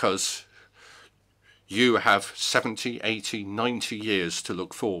 because you have 70, 80, 90 years to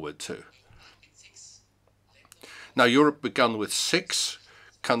look forward to. Now, Europe began with 6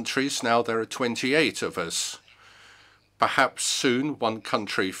 countries. Now there are 28 of us. Perhaps soon 1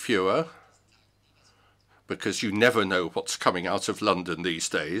 country fewer, because you never know what's coming out of London these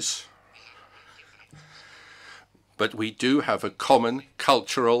days. But we do have a common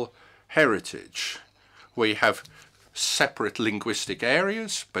cultural heritage. We have separate linguistic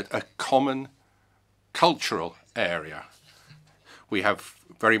areas, but a common cultural area. We have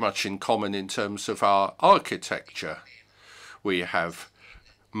very much in common in terms of our architecture. We have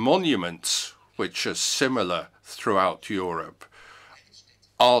monuments which are similar throughout Europe.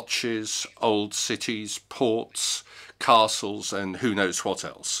 Arches, old cities, ports, castles, and who knows what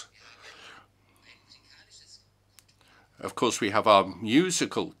else. Of course, we have our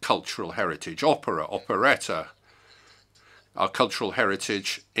musical cultural heritage, opera, operetta, our cultural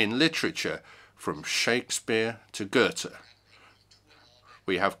heritage in literature, from Shakespeare to Goethe.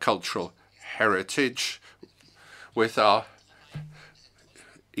 We have cultural heritage with our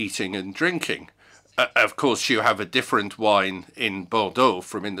eating and drinking. Of course, you have a different wine in Bordeaux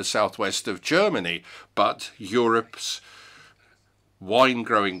from in the southwest of Germany, but Europe's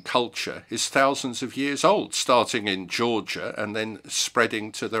wine-growing culture is thousands of years old, starting in Georgia and then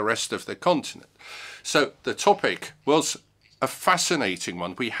spreading to the rest of the continent. So the topic was a fascinating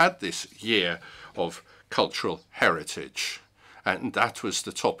one. We had this year of cultural heritage, and that was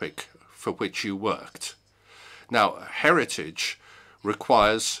the topic for which you worked. Now, heritage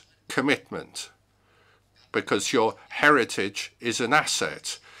requires commitment, because your heritage is an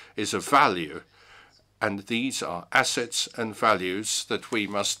asset, is a value, and these are assets and values that we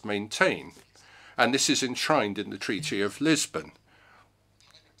must maintain. And this is enshrined in the Treaty of Lisbon.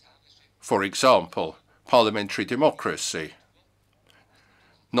 For example, parliamentary democracy,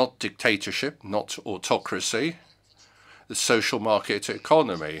 not dictatorship, not autocracy, the social market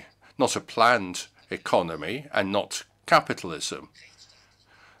economy, not a planned economy, and not capitalism,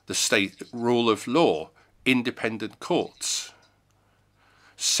 the state rule of law, independent courts,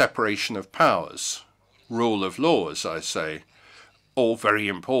 separation of powers, rule of law, as I say, all very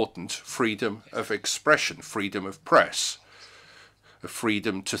important, freedom of expression, freedom of press, a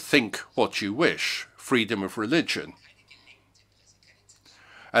freedom to think what you wish, freedom of religion,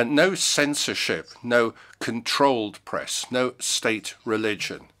 and no censorship, no controlled press, no state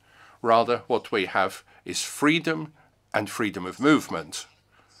religion. Rather, what we have is freedom and freedom of movement.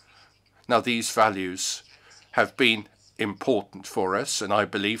 Now, these values have been important for us and I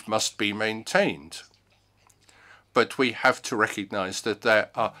believe must be maintained. But we have to recognize that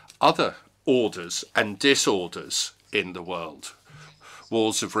there are other orders and disorders in the world.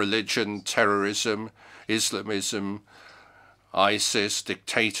 Wars of religion, terrorism, Islamism, ISIS,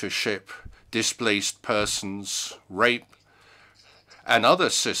 dictatorship, displaced persons, rape, and other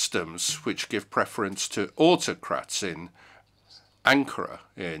systems which give preference to autocrats in Ankara,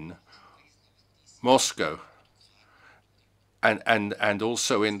 in Moscow, and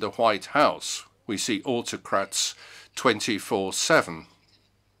also in the White House. We see autocrats 24/7.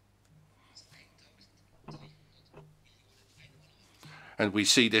 And we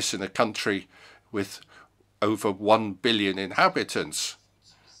see this in a country with over 1 billion inhabitants,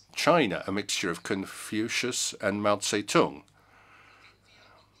 China, a mixture of Confucius and Mao Zedong.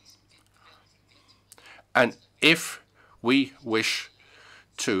 And if we wish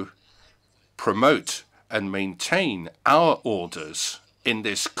to promote and maintain our orders in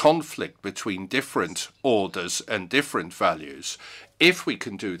this conflict between different orders and different values, if we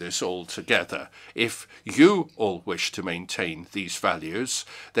can do this all together, if you all wish to maintain these values,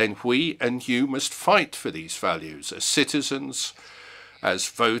 then we and you must fight for these values as citizens, as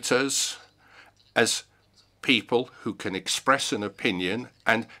voters, as people who can express an opinion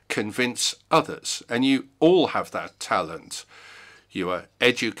and convince others. And you all have that talent. You are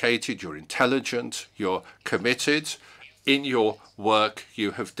educated, you're intelligent, you're committed. In your work,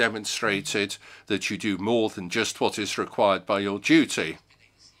 you have demonstrated that you do more than just what is required by your duty.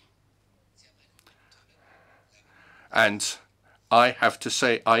 And I have to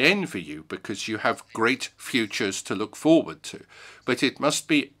say, I envy you because you have great futures to look forward to. But it must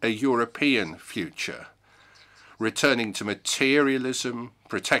be a European future. Returning to materialism,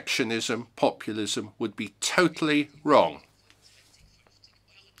 protectionism, populism would be totally wrong.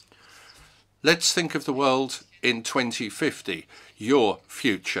 Let's think of the world in 2050, your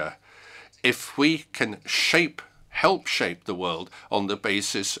future. If we can help shape the world on the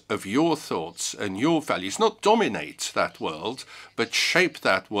basis of your thoughts and your values, not dominate that world, but shape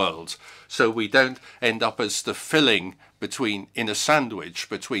that world, so we don't end up as the filling in a sandwich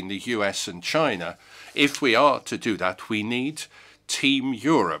between the US and China. If we are to do that, we need Team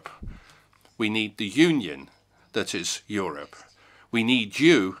Europe. We need the union that is Europe. We need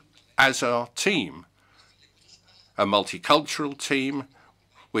you as our team, a multicultural team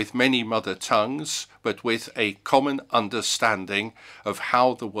with many mother tongues, but with a common understanding of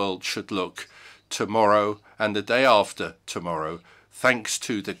how the world should look tomorrow and the day after tomorrow, thanks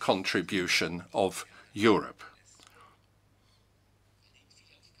to the contribution of Europe.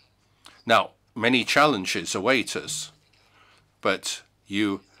 Now, many challenges await us, but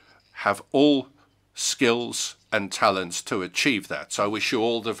you have all skills and talents to achieve that. So I wish you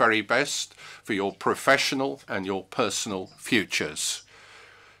all the very best for your professional and your personal futures.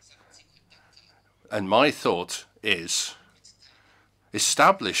 And my thought is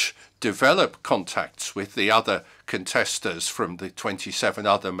develop contacts with the other contestants from the 27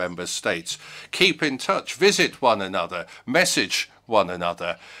 other member states. Keep in touch, visit one another, message one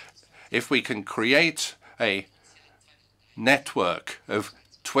another. If we can create a network of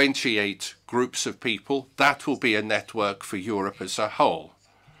 28 groups of people, that will be a network for Europe as a whole.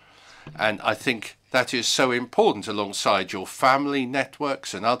 And I think that is so important alongside your family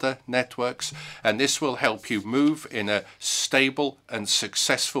networks and other networks, and this will help you move in a stable and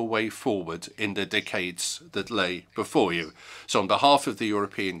successful way forward in the decades that lay before you. So on behalf of the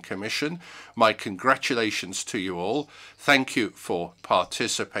European Commission, my congratulations to you all. Thank you for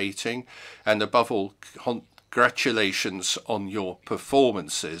participating, and above all, congratulations on your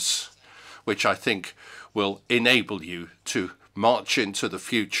performances, which I think will enable you to march into the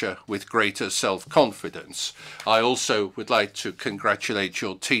future with greater self-confidence. I also would like to congratulate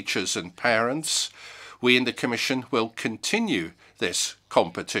your teachers and parents. We in the Commission will continue this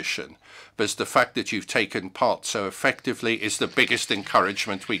competition, but the fact that you've taken part so effectively is the biggest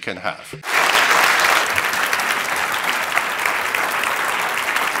encouragement we can have.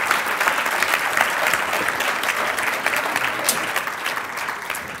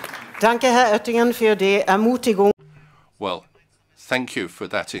 Danke, Herr Oettingen, für die Ermutigung. Well, thank you for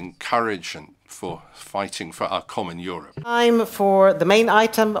that encouragement for fighting for our common Europe. Time for the main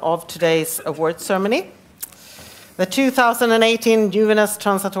item of today's award ceremony. The 2018 Juvenes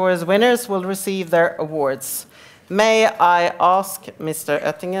Translatores winners will receive their awards. May I ask Mr.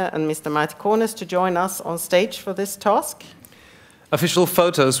 Oettingen and Mr. Martikonis to join us on stage for this task? Official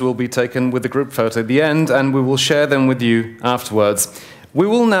photos will be taken with the group photo at the end, and we will share them with you afterwards. We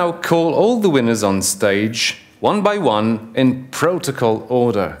will now call all the winners on stage, one by one, in protocol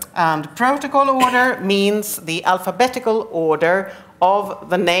order. And protocol order means the alphabetical order of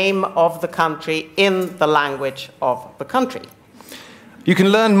the name of the country in the language of the country. You can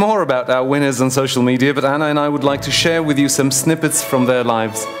learn more about our winners on social media, but Anna and I would like to share with you some snippets from their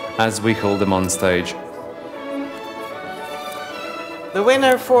lives as we call them on stage. The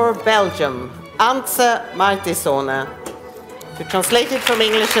winner for Belgium, Antse Martisone, who translated from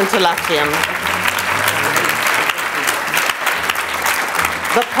English into Latvian.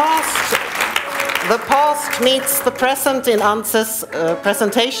 The past meets the present in Antse's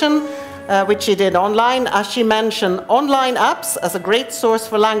presentation, which she did online, as she mentioned online apps as a great source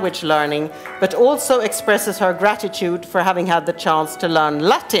for language learning, but also expresses her gratitude for having had the chance to learn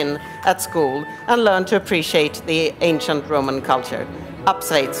Latin at school and learn to appreciate the ancient Roman culture.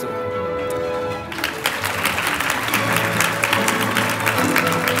 Apsreitsu.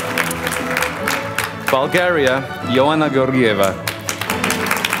 Bulgaria, Ioana Georgieva.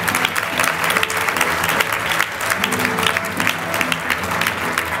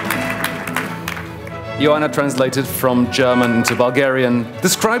 Ioana, translated from German into Bulgarian,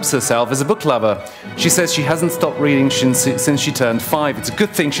 describes herself as a book lover. She says she hasn't stopped reading since she turned 5. It's a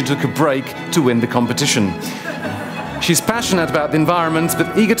good thing she took a break to win the competition. She's passionate about the environment,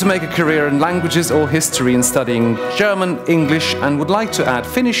 but eager to make a career in languages or history in studying German, English, and would like to add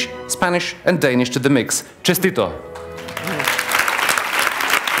Finnish, Spanish, and Danish to the mix. Čestito!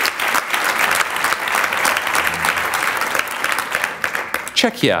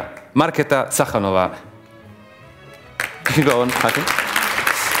 Czechia, Markéta Cachanová. You can go on, Martin.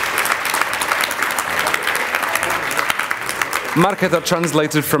 Markéta,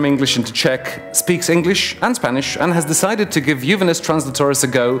 translated from English into Czech, speaks English and Spanish and has decided to give Juvenes Translatores a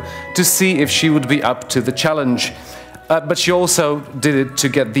go to see if she would be up to the challenge. But she also did it to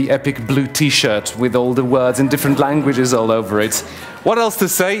get the epic blue t-shirt with all the words in different languages all over it. What else to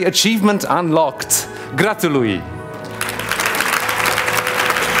say? Achievement unlocked. Gratuluj!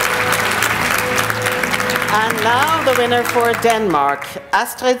 And now the winner for Denmark,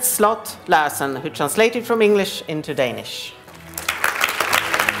 Astrid Slot Larsen, who translated from English into Danish.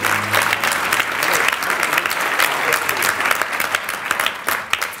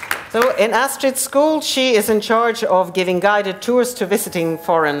 So in Astrid's school, she is in charge of giving guided tours to visiting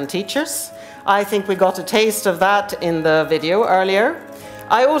foreign teachers. I think we got a taste of that in the video earlier.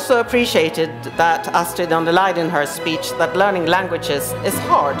 I also appreciated that Astrid underlined in her speech that learning languages is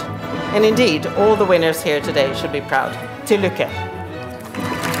hard. And indeed, all the winners here today should be proud. Till lycka!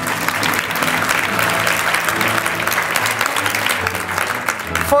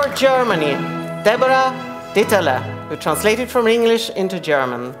 For Germany, Deborah Dittele, who translated from English into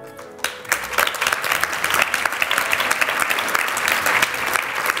German.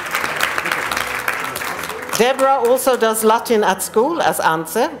 Deborah also does Latin at school as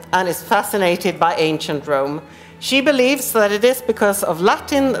Antse and is fascinated by ancient Rome. She believes that it is because of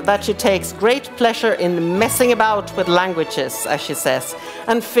Latin that she takes great pleasure in messing about with languages, as she says,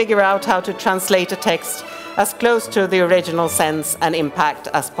 and figure out how to translate a text as close to the original sense and impact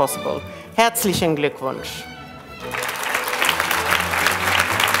as possible. Herzlichen Glückwunsch.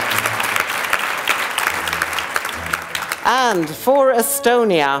 And for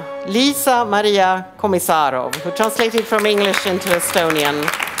Estonia, Liisa Maria Komisarov, who translated from English into Estonian.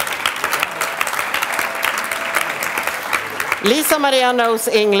 Liisa Maria knows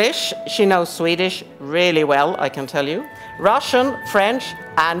English, she knows Swedish really well, I can tell you, Russian, French,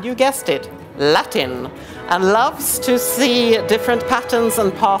 and you guessed it, Latin, and loves to see different patterns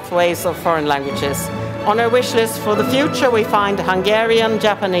and pathways of foreign languages. On her wish list for the future, we find Hungarian,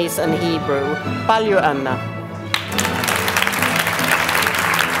 Japanese, and Hebrew. Palju õnne.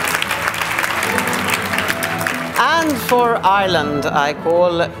 And for Ireland, I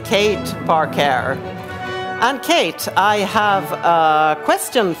call Kate Parker. And Kate, I have a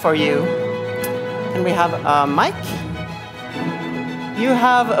question for you. Can we have a mic? You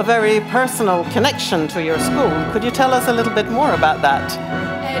have a very personal connection to your school. Could you tell us a little bit more about that?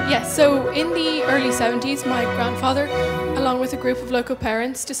 Yes, so in the early 70s, my grandfather, along with a group of local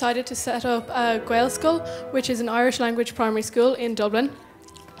parents, decided to set up a Gael School, which is an Irish language primary school in Dublin.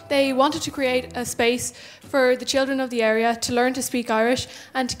 They wanted to create a space for the children of the area to learn to speak Irish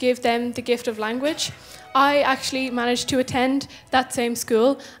and to give them the gift of language. I actually managed to attend that same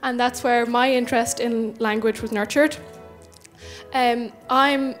school, and that's where my interest in language was nurtured.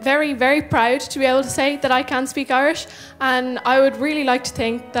 I'm very, very proud to be able to say that I can speak Irish, and I would really like to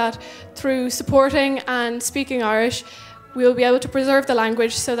think that through supporting and speaking Irish, we'll be able to preserve the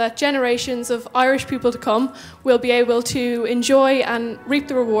language so that generations of Irish people to come will be able to enjoy and reap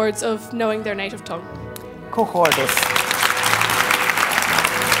the rewards of knowing their native tongue. Cohortes.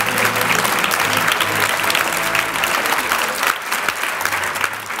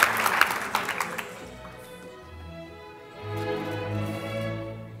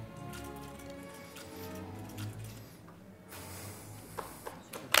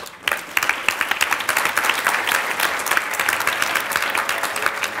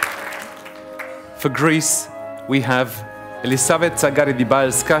 For Greece, we have Elisaweta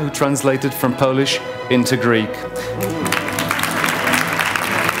Gary-Dibalska, who translated from Polish into Greek.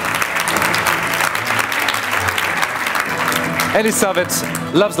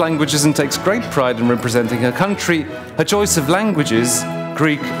 Elisawet loves languages and takes great pride in representing her country. Her choice of languages,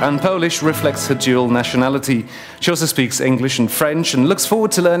 Greek and Polish, reflects her dual nationality. She also speaks English and French and looks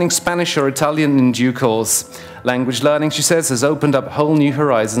forward to learning Spanish or Italian in due course. Language learning, she says, has opened up whole new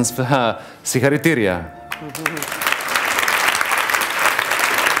horizons for her. Siharitiria.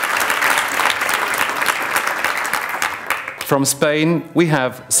 From Spain, we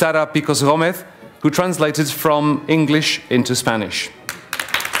have Sara Picos Gomez, who translated from English into Spanish.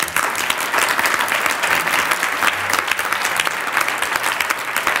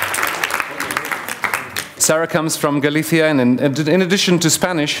 Sarah comes from Galicia, and in addition to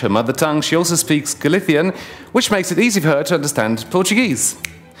Spanish, her mother tongue, she also speaks Galician, which makes it easy for her to understand Portuguese.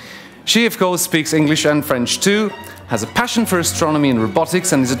 She, of course, speaks English and French too, has a passion for astronomy and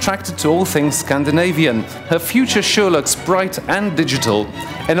robotics, and is attracted to all things Scandinavian. Her future sure looks bright and digital.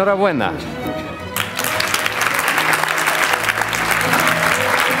 Enhorabuena!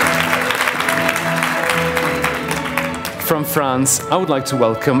 From France, I would like to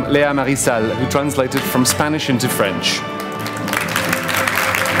welcome Léa Marissal, who translated from Spanish into French.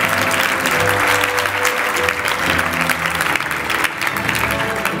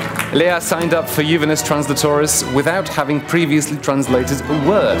 Léa signed up for Juvenes Translatores without having previously translated a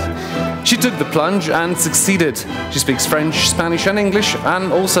word. She took the plunge and succeeded. She speaks French, Spanish and English,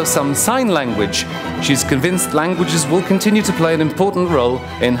 and also some sign language. She's convinced languages will continue to play an important role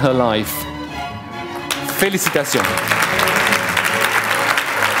in her life. Félicitations!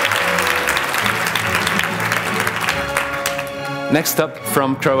 Next up,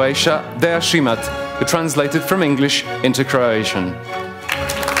 from Croatia, Deja Šimat, who translated from English into Croatian.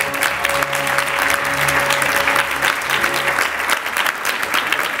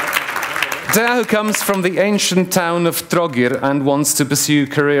 Deja, who comes from the ancient town of Trogir and wants to pursue a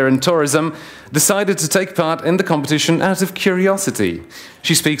career in tourism, decided to take part in the competition out of curiosity.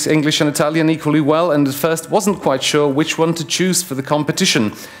 She speaks English and Italian equally well, and at first wasn't quite sure which one to choose for the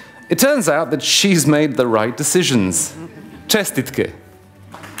competition. It turns out that she's made the right decisions. Čestitke.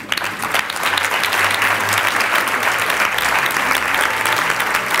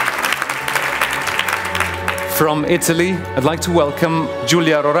 From Italy, I'd like to welcome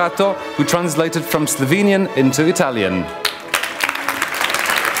Giulia Rorato, who translated from Slovenian into Italian.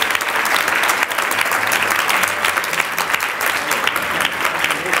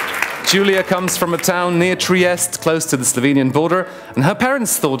 Julia comes from a town near Trieste, close to the Slovenian border, and her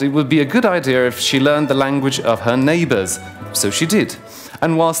parents thought it would be a good idea if she learned the language of her neighbours. So she did.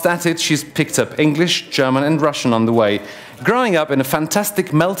 And whilst at it, she's picked up English, German and Russian on the way. Growing up in a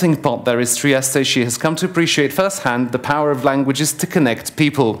fantastic melting pot there is Trieste, she has come to appreciate firsthand the power of languages to connect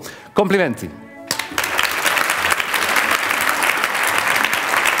people. Complimenti.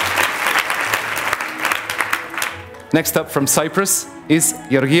 Next up from Cyprus is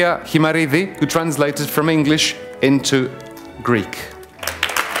Georgia Himaridi, who translated from English into Greek.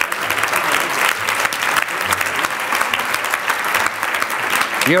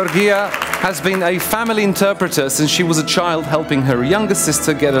 Georgia has been a family interpreter since she was a child, helping her younger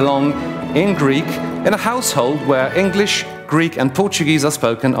sister get along in Greek in a household where English, Greek and Portuguese are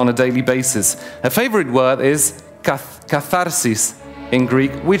spoken on a daily basis. Her favorite word is catharsis in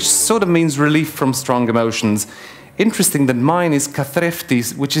Greek, which sort of means relief from strong emotions. Interesting that mine is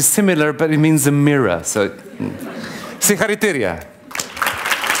kathreftis, which is similar, but it means a mirror. So, Sichariteria.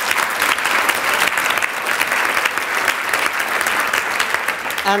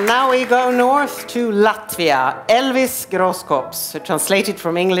 And now we go north to Latvia. Elvis Groskops, who translated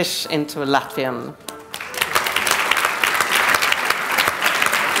from English into Latvian.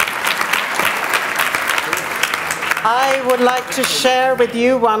 I would like to share with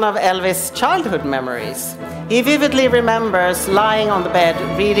you one of Elvis' childhood memories. He vividly remembers lying on the bed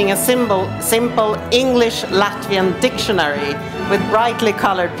reading a simple English-Latvian dictionary with brightly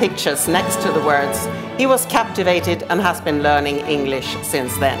colored pictures next to the words. He was captivated and has been learning English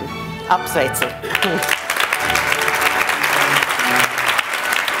since then. Apsveitsi.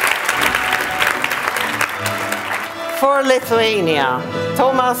 For Lithuania,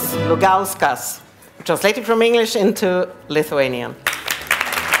 Tomas Lugauskas, translated from English into Lithuanian.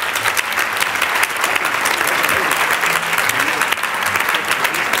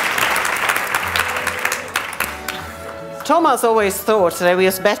 Thomas always thought that he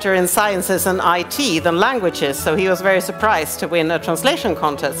was better in sciences and IT than languages, so he was very surprised to win a translation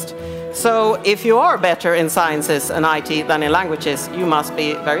contest. So if you are better in sciences and IT than in languages, you must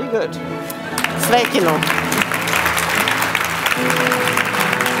be very good. Sveikinu.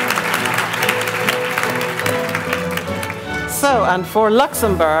 So, and for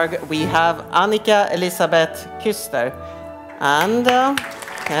Luxembourg, we have Annika Elisabeth Küster. And,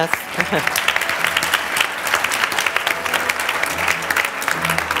 yes.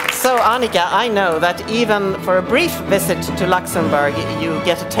 So, Annika, I know that even for a brief visit to Luxembourg, you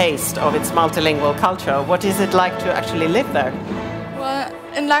get a taste of its multilingual culture. What is it like to actually live there? Well,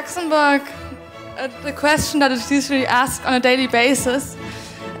 in Luxembourg, the question that is usually asked on a daily basis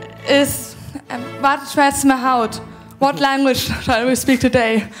is, wat schwätzt me hout? What language shall we speak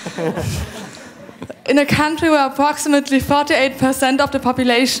today? In a country where approximately 48% of the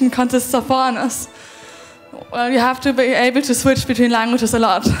population consists of foreigners, well, you have to be able to switch between languages a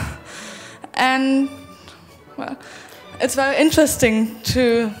lot. And, well, it's very interesting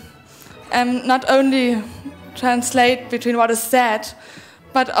to not only translate between what is said,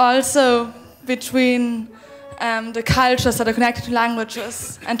 but also between the cultures that are connected to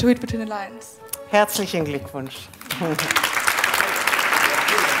languages and to read between the lines. Herzlichen Glückwunsch.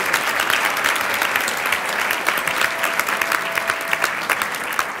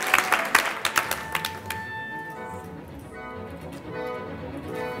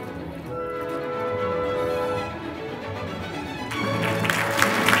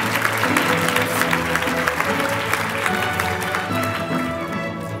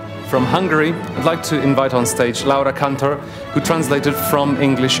 From Hungary, I'd like to invite on stage Laura Kantor, who translated from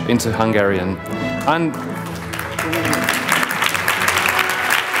English into Hungarian. And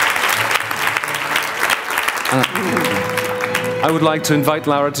I would like to invite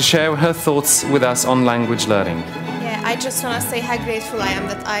Laura to share her thoughts with us on language learning. Yeah, I just want to say how grateful I am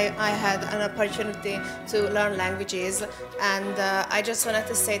that I had an opportunity to learn languages, and I just wanted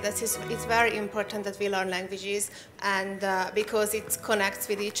to say that it's very important that we learn languages, and because it connects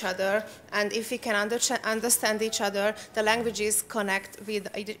with each other, and if we can understand each other, the languages connect with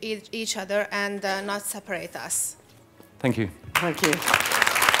each other and not separate us. Thank you. Thank you.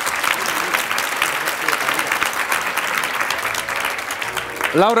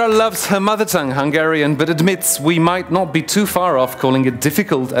 Laura loves her mother tongue, Hungarian, but admits we might not be too far off calling it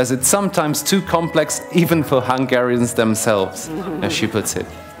difficult, as it's sometimes too complex even for Hungarians themselves, as she puts it.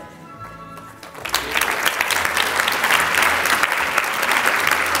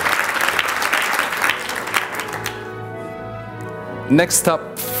 Next up,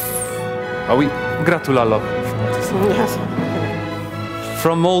 gratulalo.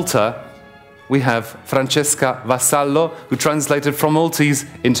 From Malta, we have Francesca Vassallo, who translated from Maltese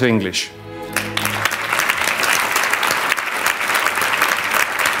into English.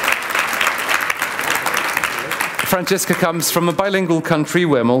 Francesca comes from a bilingual country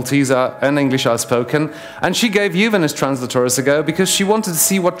where Maltese and English are spoken, and she gave Juvenes Translatores a go because she wanted to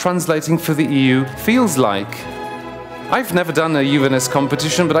see what translating for the EU feels like. I've never done a Juvenes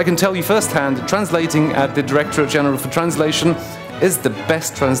competition, but I can tell you firsthand that translating at the Directorate General for Translation is the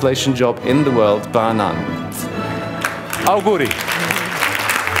best translation job in the world, bar none. Auguri!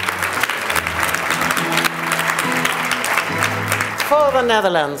 For the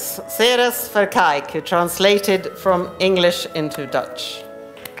Netherlands, Ceres Verkijk, who translated from English into Dutch.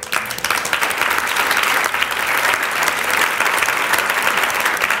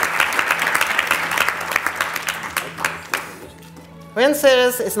 When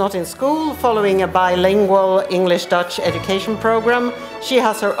Ceres is not in school following a bilingual English-Dutch education program, she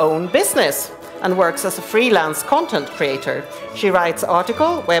has her own business and works as a freelance content creator. She writes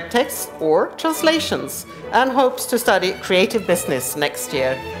articles, web texts or translations and hopes to study creative business next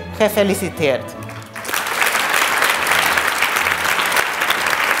year. Gefeliciteerd.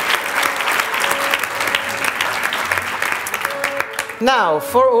 Now,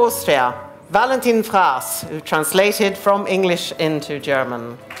 for Austria, Valentin Fraas, who translated from English into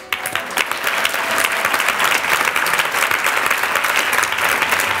German.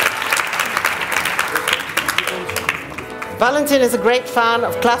 Valentin is a great fan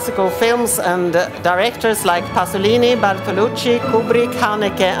of classical films and directors like Pasolini, Bartolucci, Kubrick,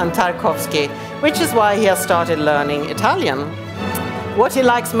 Haneke and Tarkovsky, which is why he has started learning Italian. What he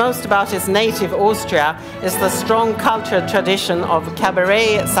likes most about his native Austria is the strong cultural tradition of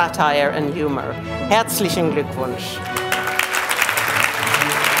cabaret, satire and humor. Herzlichen Glückwunsch!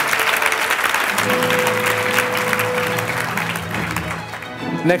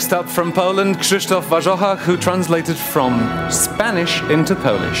 Next up from Poland, Krzysztof Warzocha, who translated from Spanish into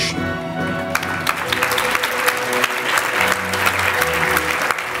Polish.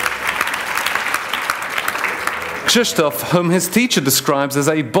 Krzysztof, whom his teacher describes as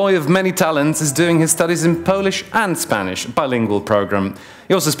a boy of many talents, is doing his studies in Polish and Spanish, bilingual program.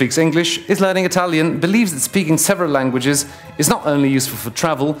 He also speaks English, is learning Italian, believes that speaking several languages is not only useful for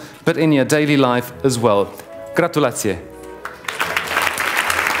travel, but in your daily life as well. Gratulacje!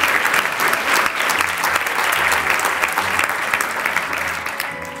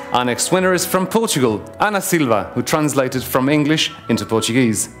 Our next winner is from Portugal, Ana Silva, who translated from English into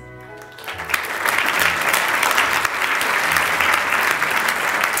Portuguese.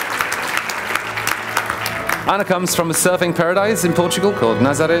 Ana comes from a surfing paradise in Portugal called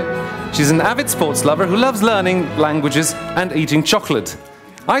Nazaré. She's an avid sports lover who loves learning languages and eating chocolate.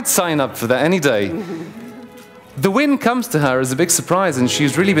 I'd sign up for that any day. The win comes to her as a big surprise, and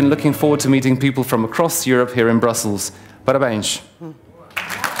she's really been looking forward to meeting people from across Europe here in Brussels. Parabéns.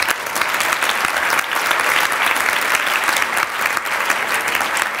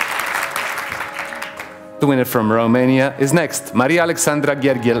 The winner from Romania is next, Maria Alexandra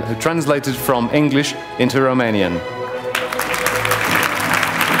Gherghel, who translated from English into Romanian.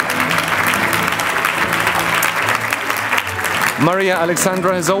 Maria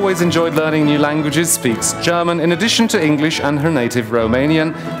Alexandra has always enjoyed learning new languages, speaks German in addition to English and her native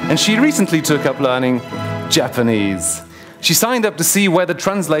Romanian, and she recently took up learning Japanese. She signed up to see whether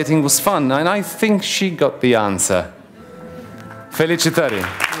translating was fun, and I think she got the answer. Felicitări!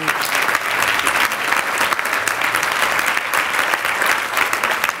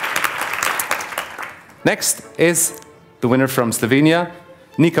 Next is the winner from Slovenia,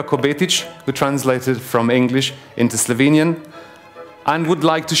 Nika Kobetic, who translated from English into Slovenian and would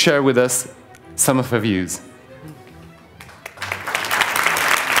like to share with us some of her views.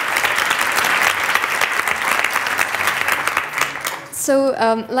 So,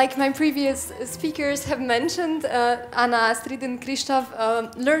 like my previous speakers have mentioned, Anna, Astrid and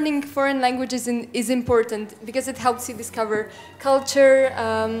Krzysztof, learning foreign languages is important because it helps you discover culture,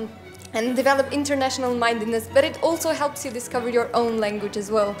 and develop international mindedness, but it also helps you discover your own language as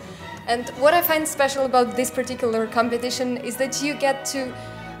well. And what I find special about this particular competition is that you get to,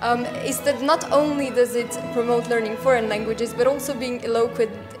 is that not only does it promote learning foreign languages, but also being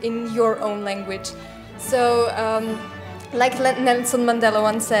eloquent in your own language. So, like Nelson Mandela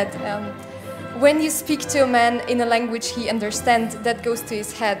once said, when you speak to a man in a language he understands, that goes to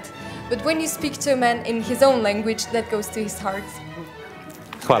his head. But when you speak to a man in his own language, that goes to his heart.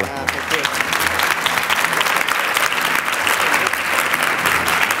 Hvala.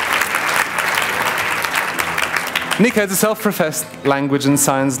 Nika is a self-professed language and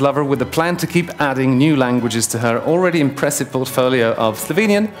science lover with a plan to keep adding new languages to her already impressive portfolio of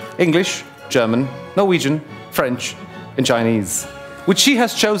Slovenian, English, German, Norwegian, French, and Chinese, which she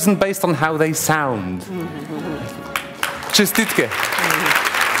has chosen based on how they sound. Čestitke.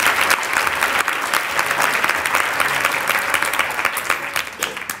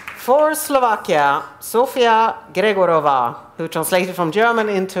 For Slovakia, Sofia Gregorova, who translated from German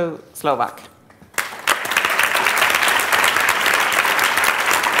into Slovak.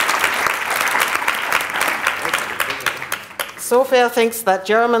 Sofia thinks that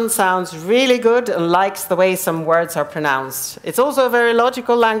German sounds really good and likes the way some words are pronounced. It's also a very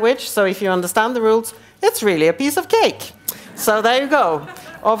logical language, so if you understand the rules, it's really a piece of cake. So there you go.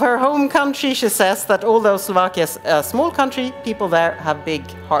 Of her home country, she says that although Slovakia is a small country, people there have big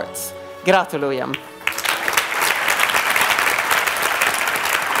hearts. Gratulujem.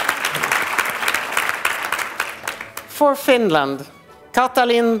 For Finland,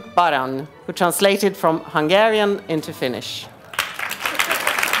 Katalin Baran, who translated from Hungarian into Finnish.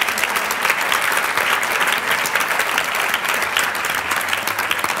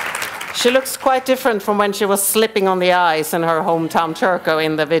 She looks quite different from when she was slipping on the ice in her hometown Turku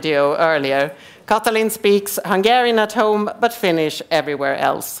in the video earlier. Katalin speaks Hungarian at home, but Finnish everywhere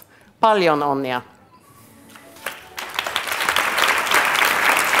else. Paljon onnea.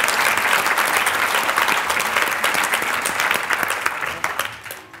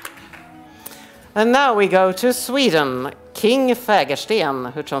 And now we go to Sweden. King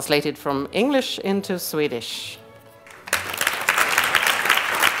Fägersten, who translated from English into Swedish.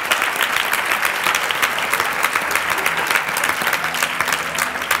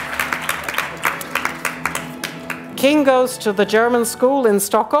 King goes to the German school in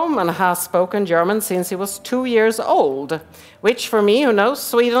Stockholm and has spoken German since he was 2 years old, which for me, who knows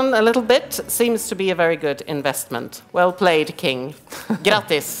Sweden a little bit, seems to be a very good investment. Well played, King.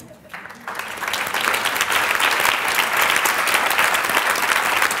 Grattis.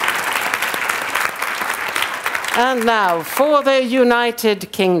 And now, for the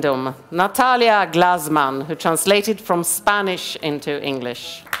United Kingdom, Natalia Glasman, who translated from Spanish into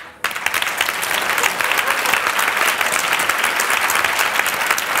English.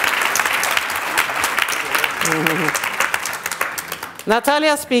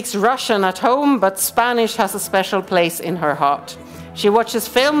 Natalia speaks Russian at home, but Spanish has a special place in her heart. She watches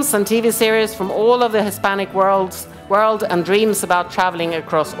films and TV series from all of the Hispanic world and dreams about traveling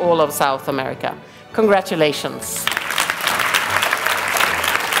across all of South America. Congratulations.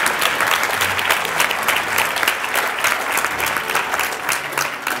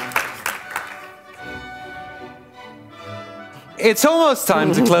 It's almost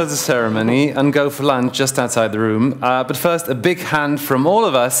time to close the ceremony and go for lunch just outside the room. But first, a big hand from all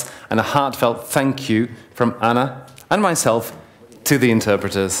of us and a heartfelt thank you from Anna and myself to the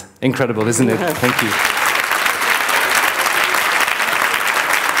interpreters. Incredible, isn't it? Thank you.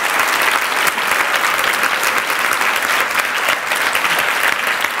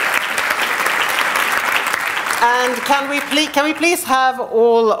 And can we please have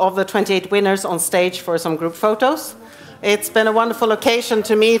all of the 28 winners on stage for some group photos? It's been a wonderful occasion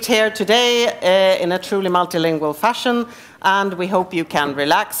to meet here today in a truly multilingual fashion, and we hope you can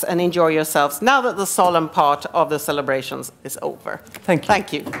relax and enjoy yourselves now that the solemn part of the celebrations is over. Thank you.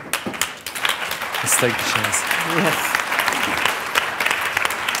 Thank you. Let's take the chairs. Yes.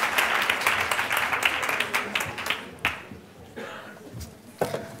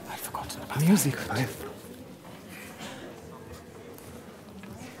 I've forgotten about music.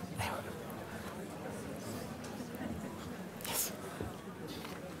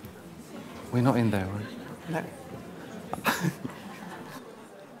 We're not in there, right? No.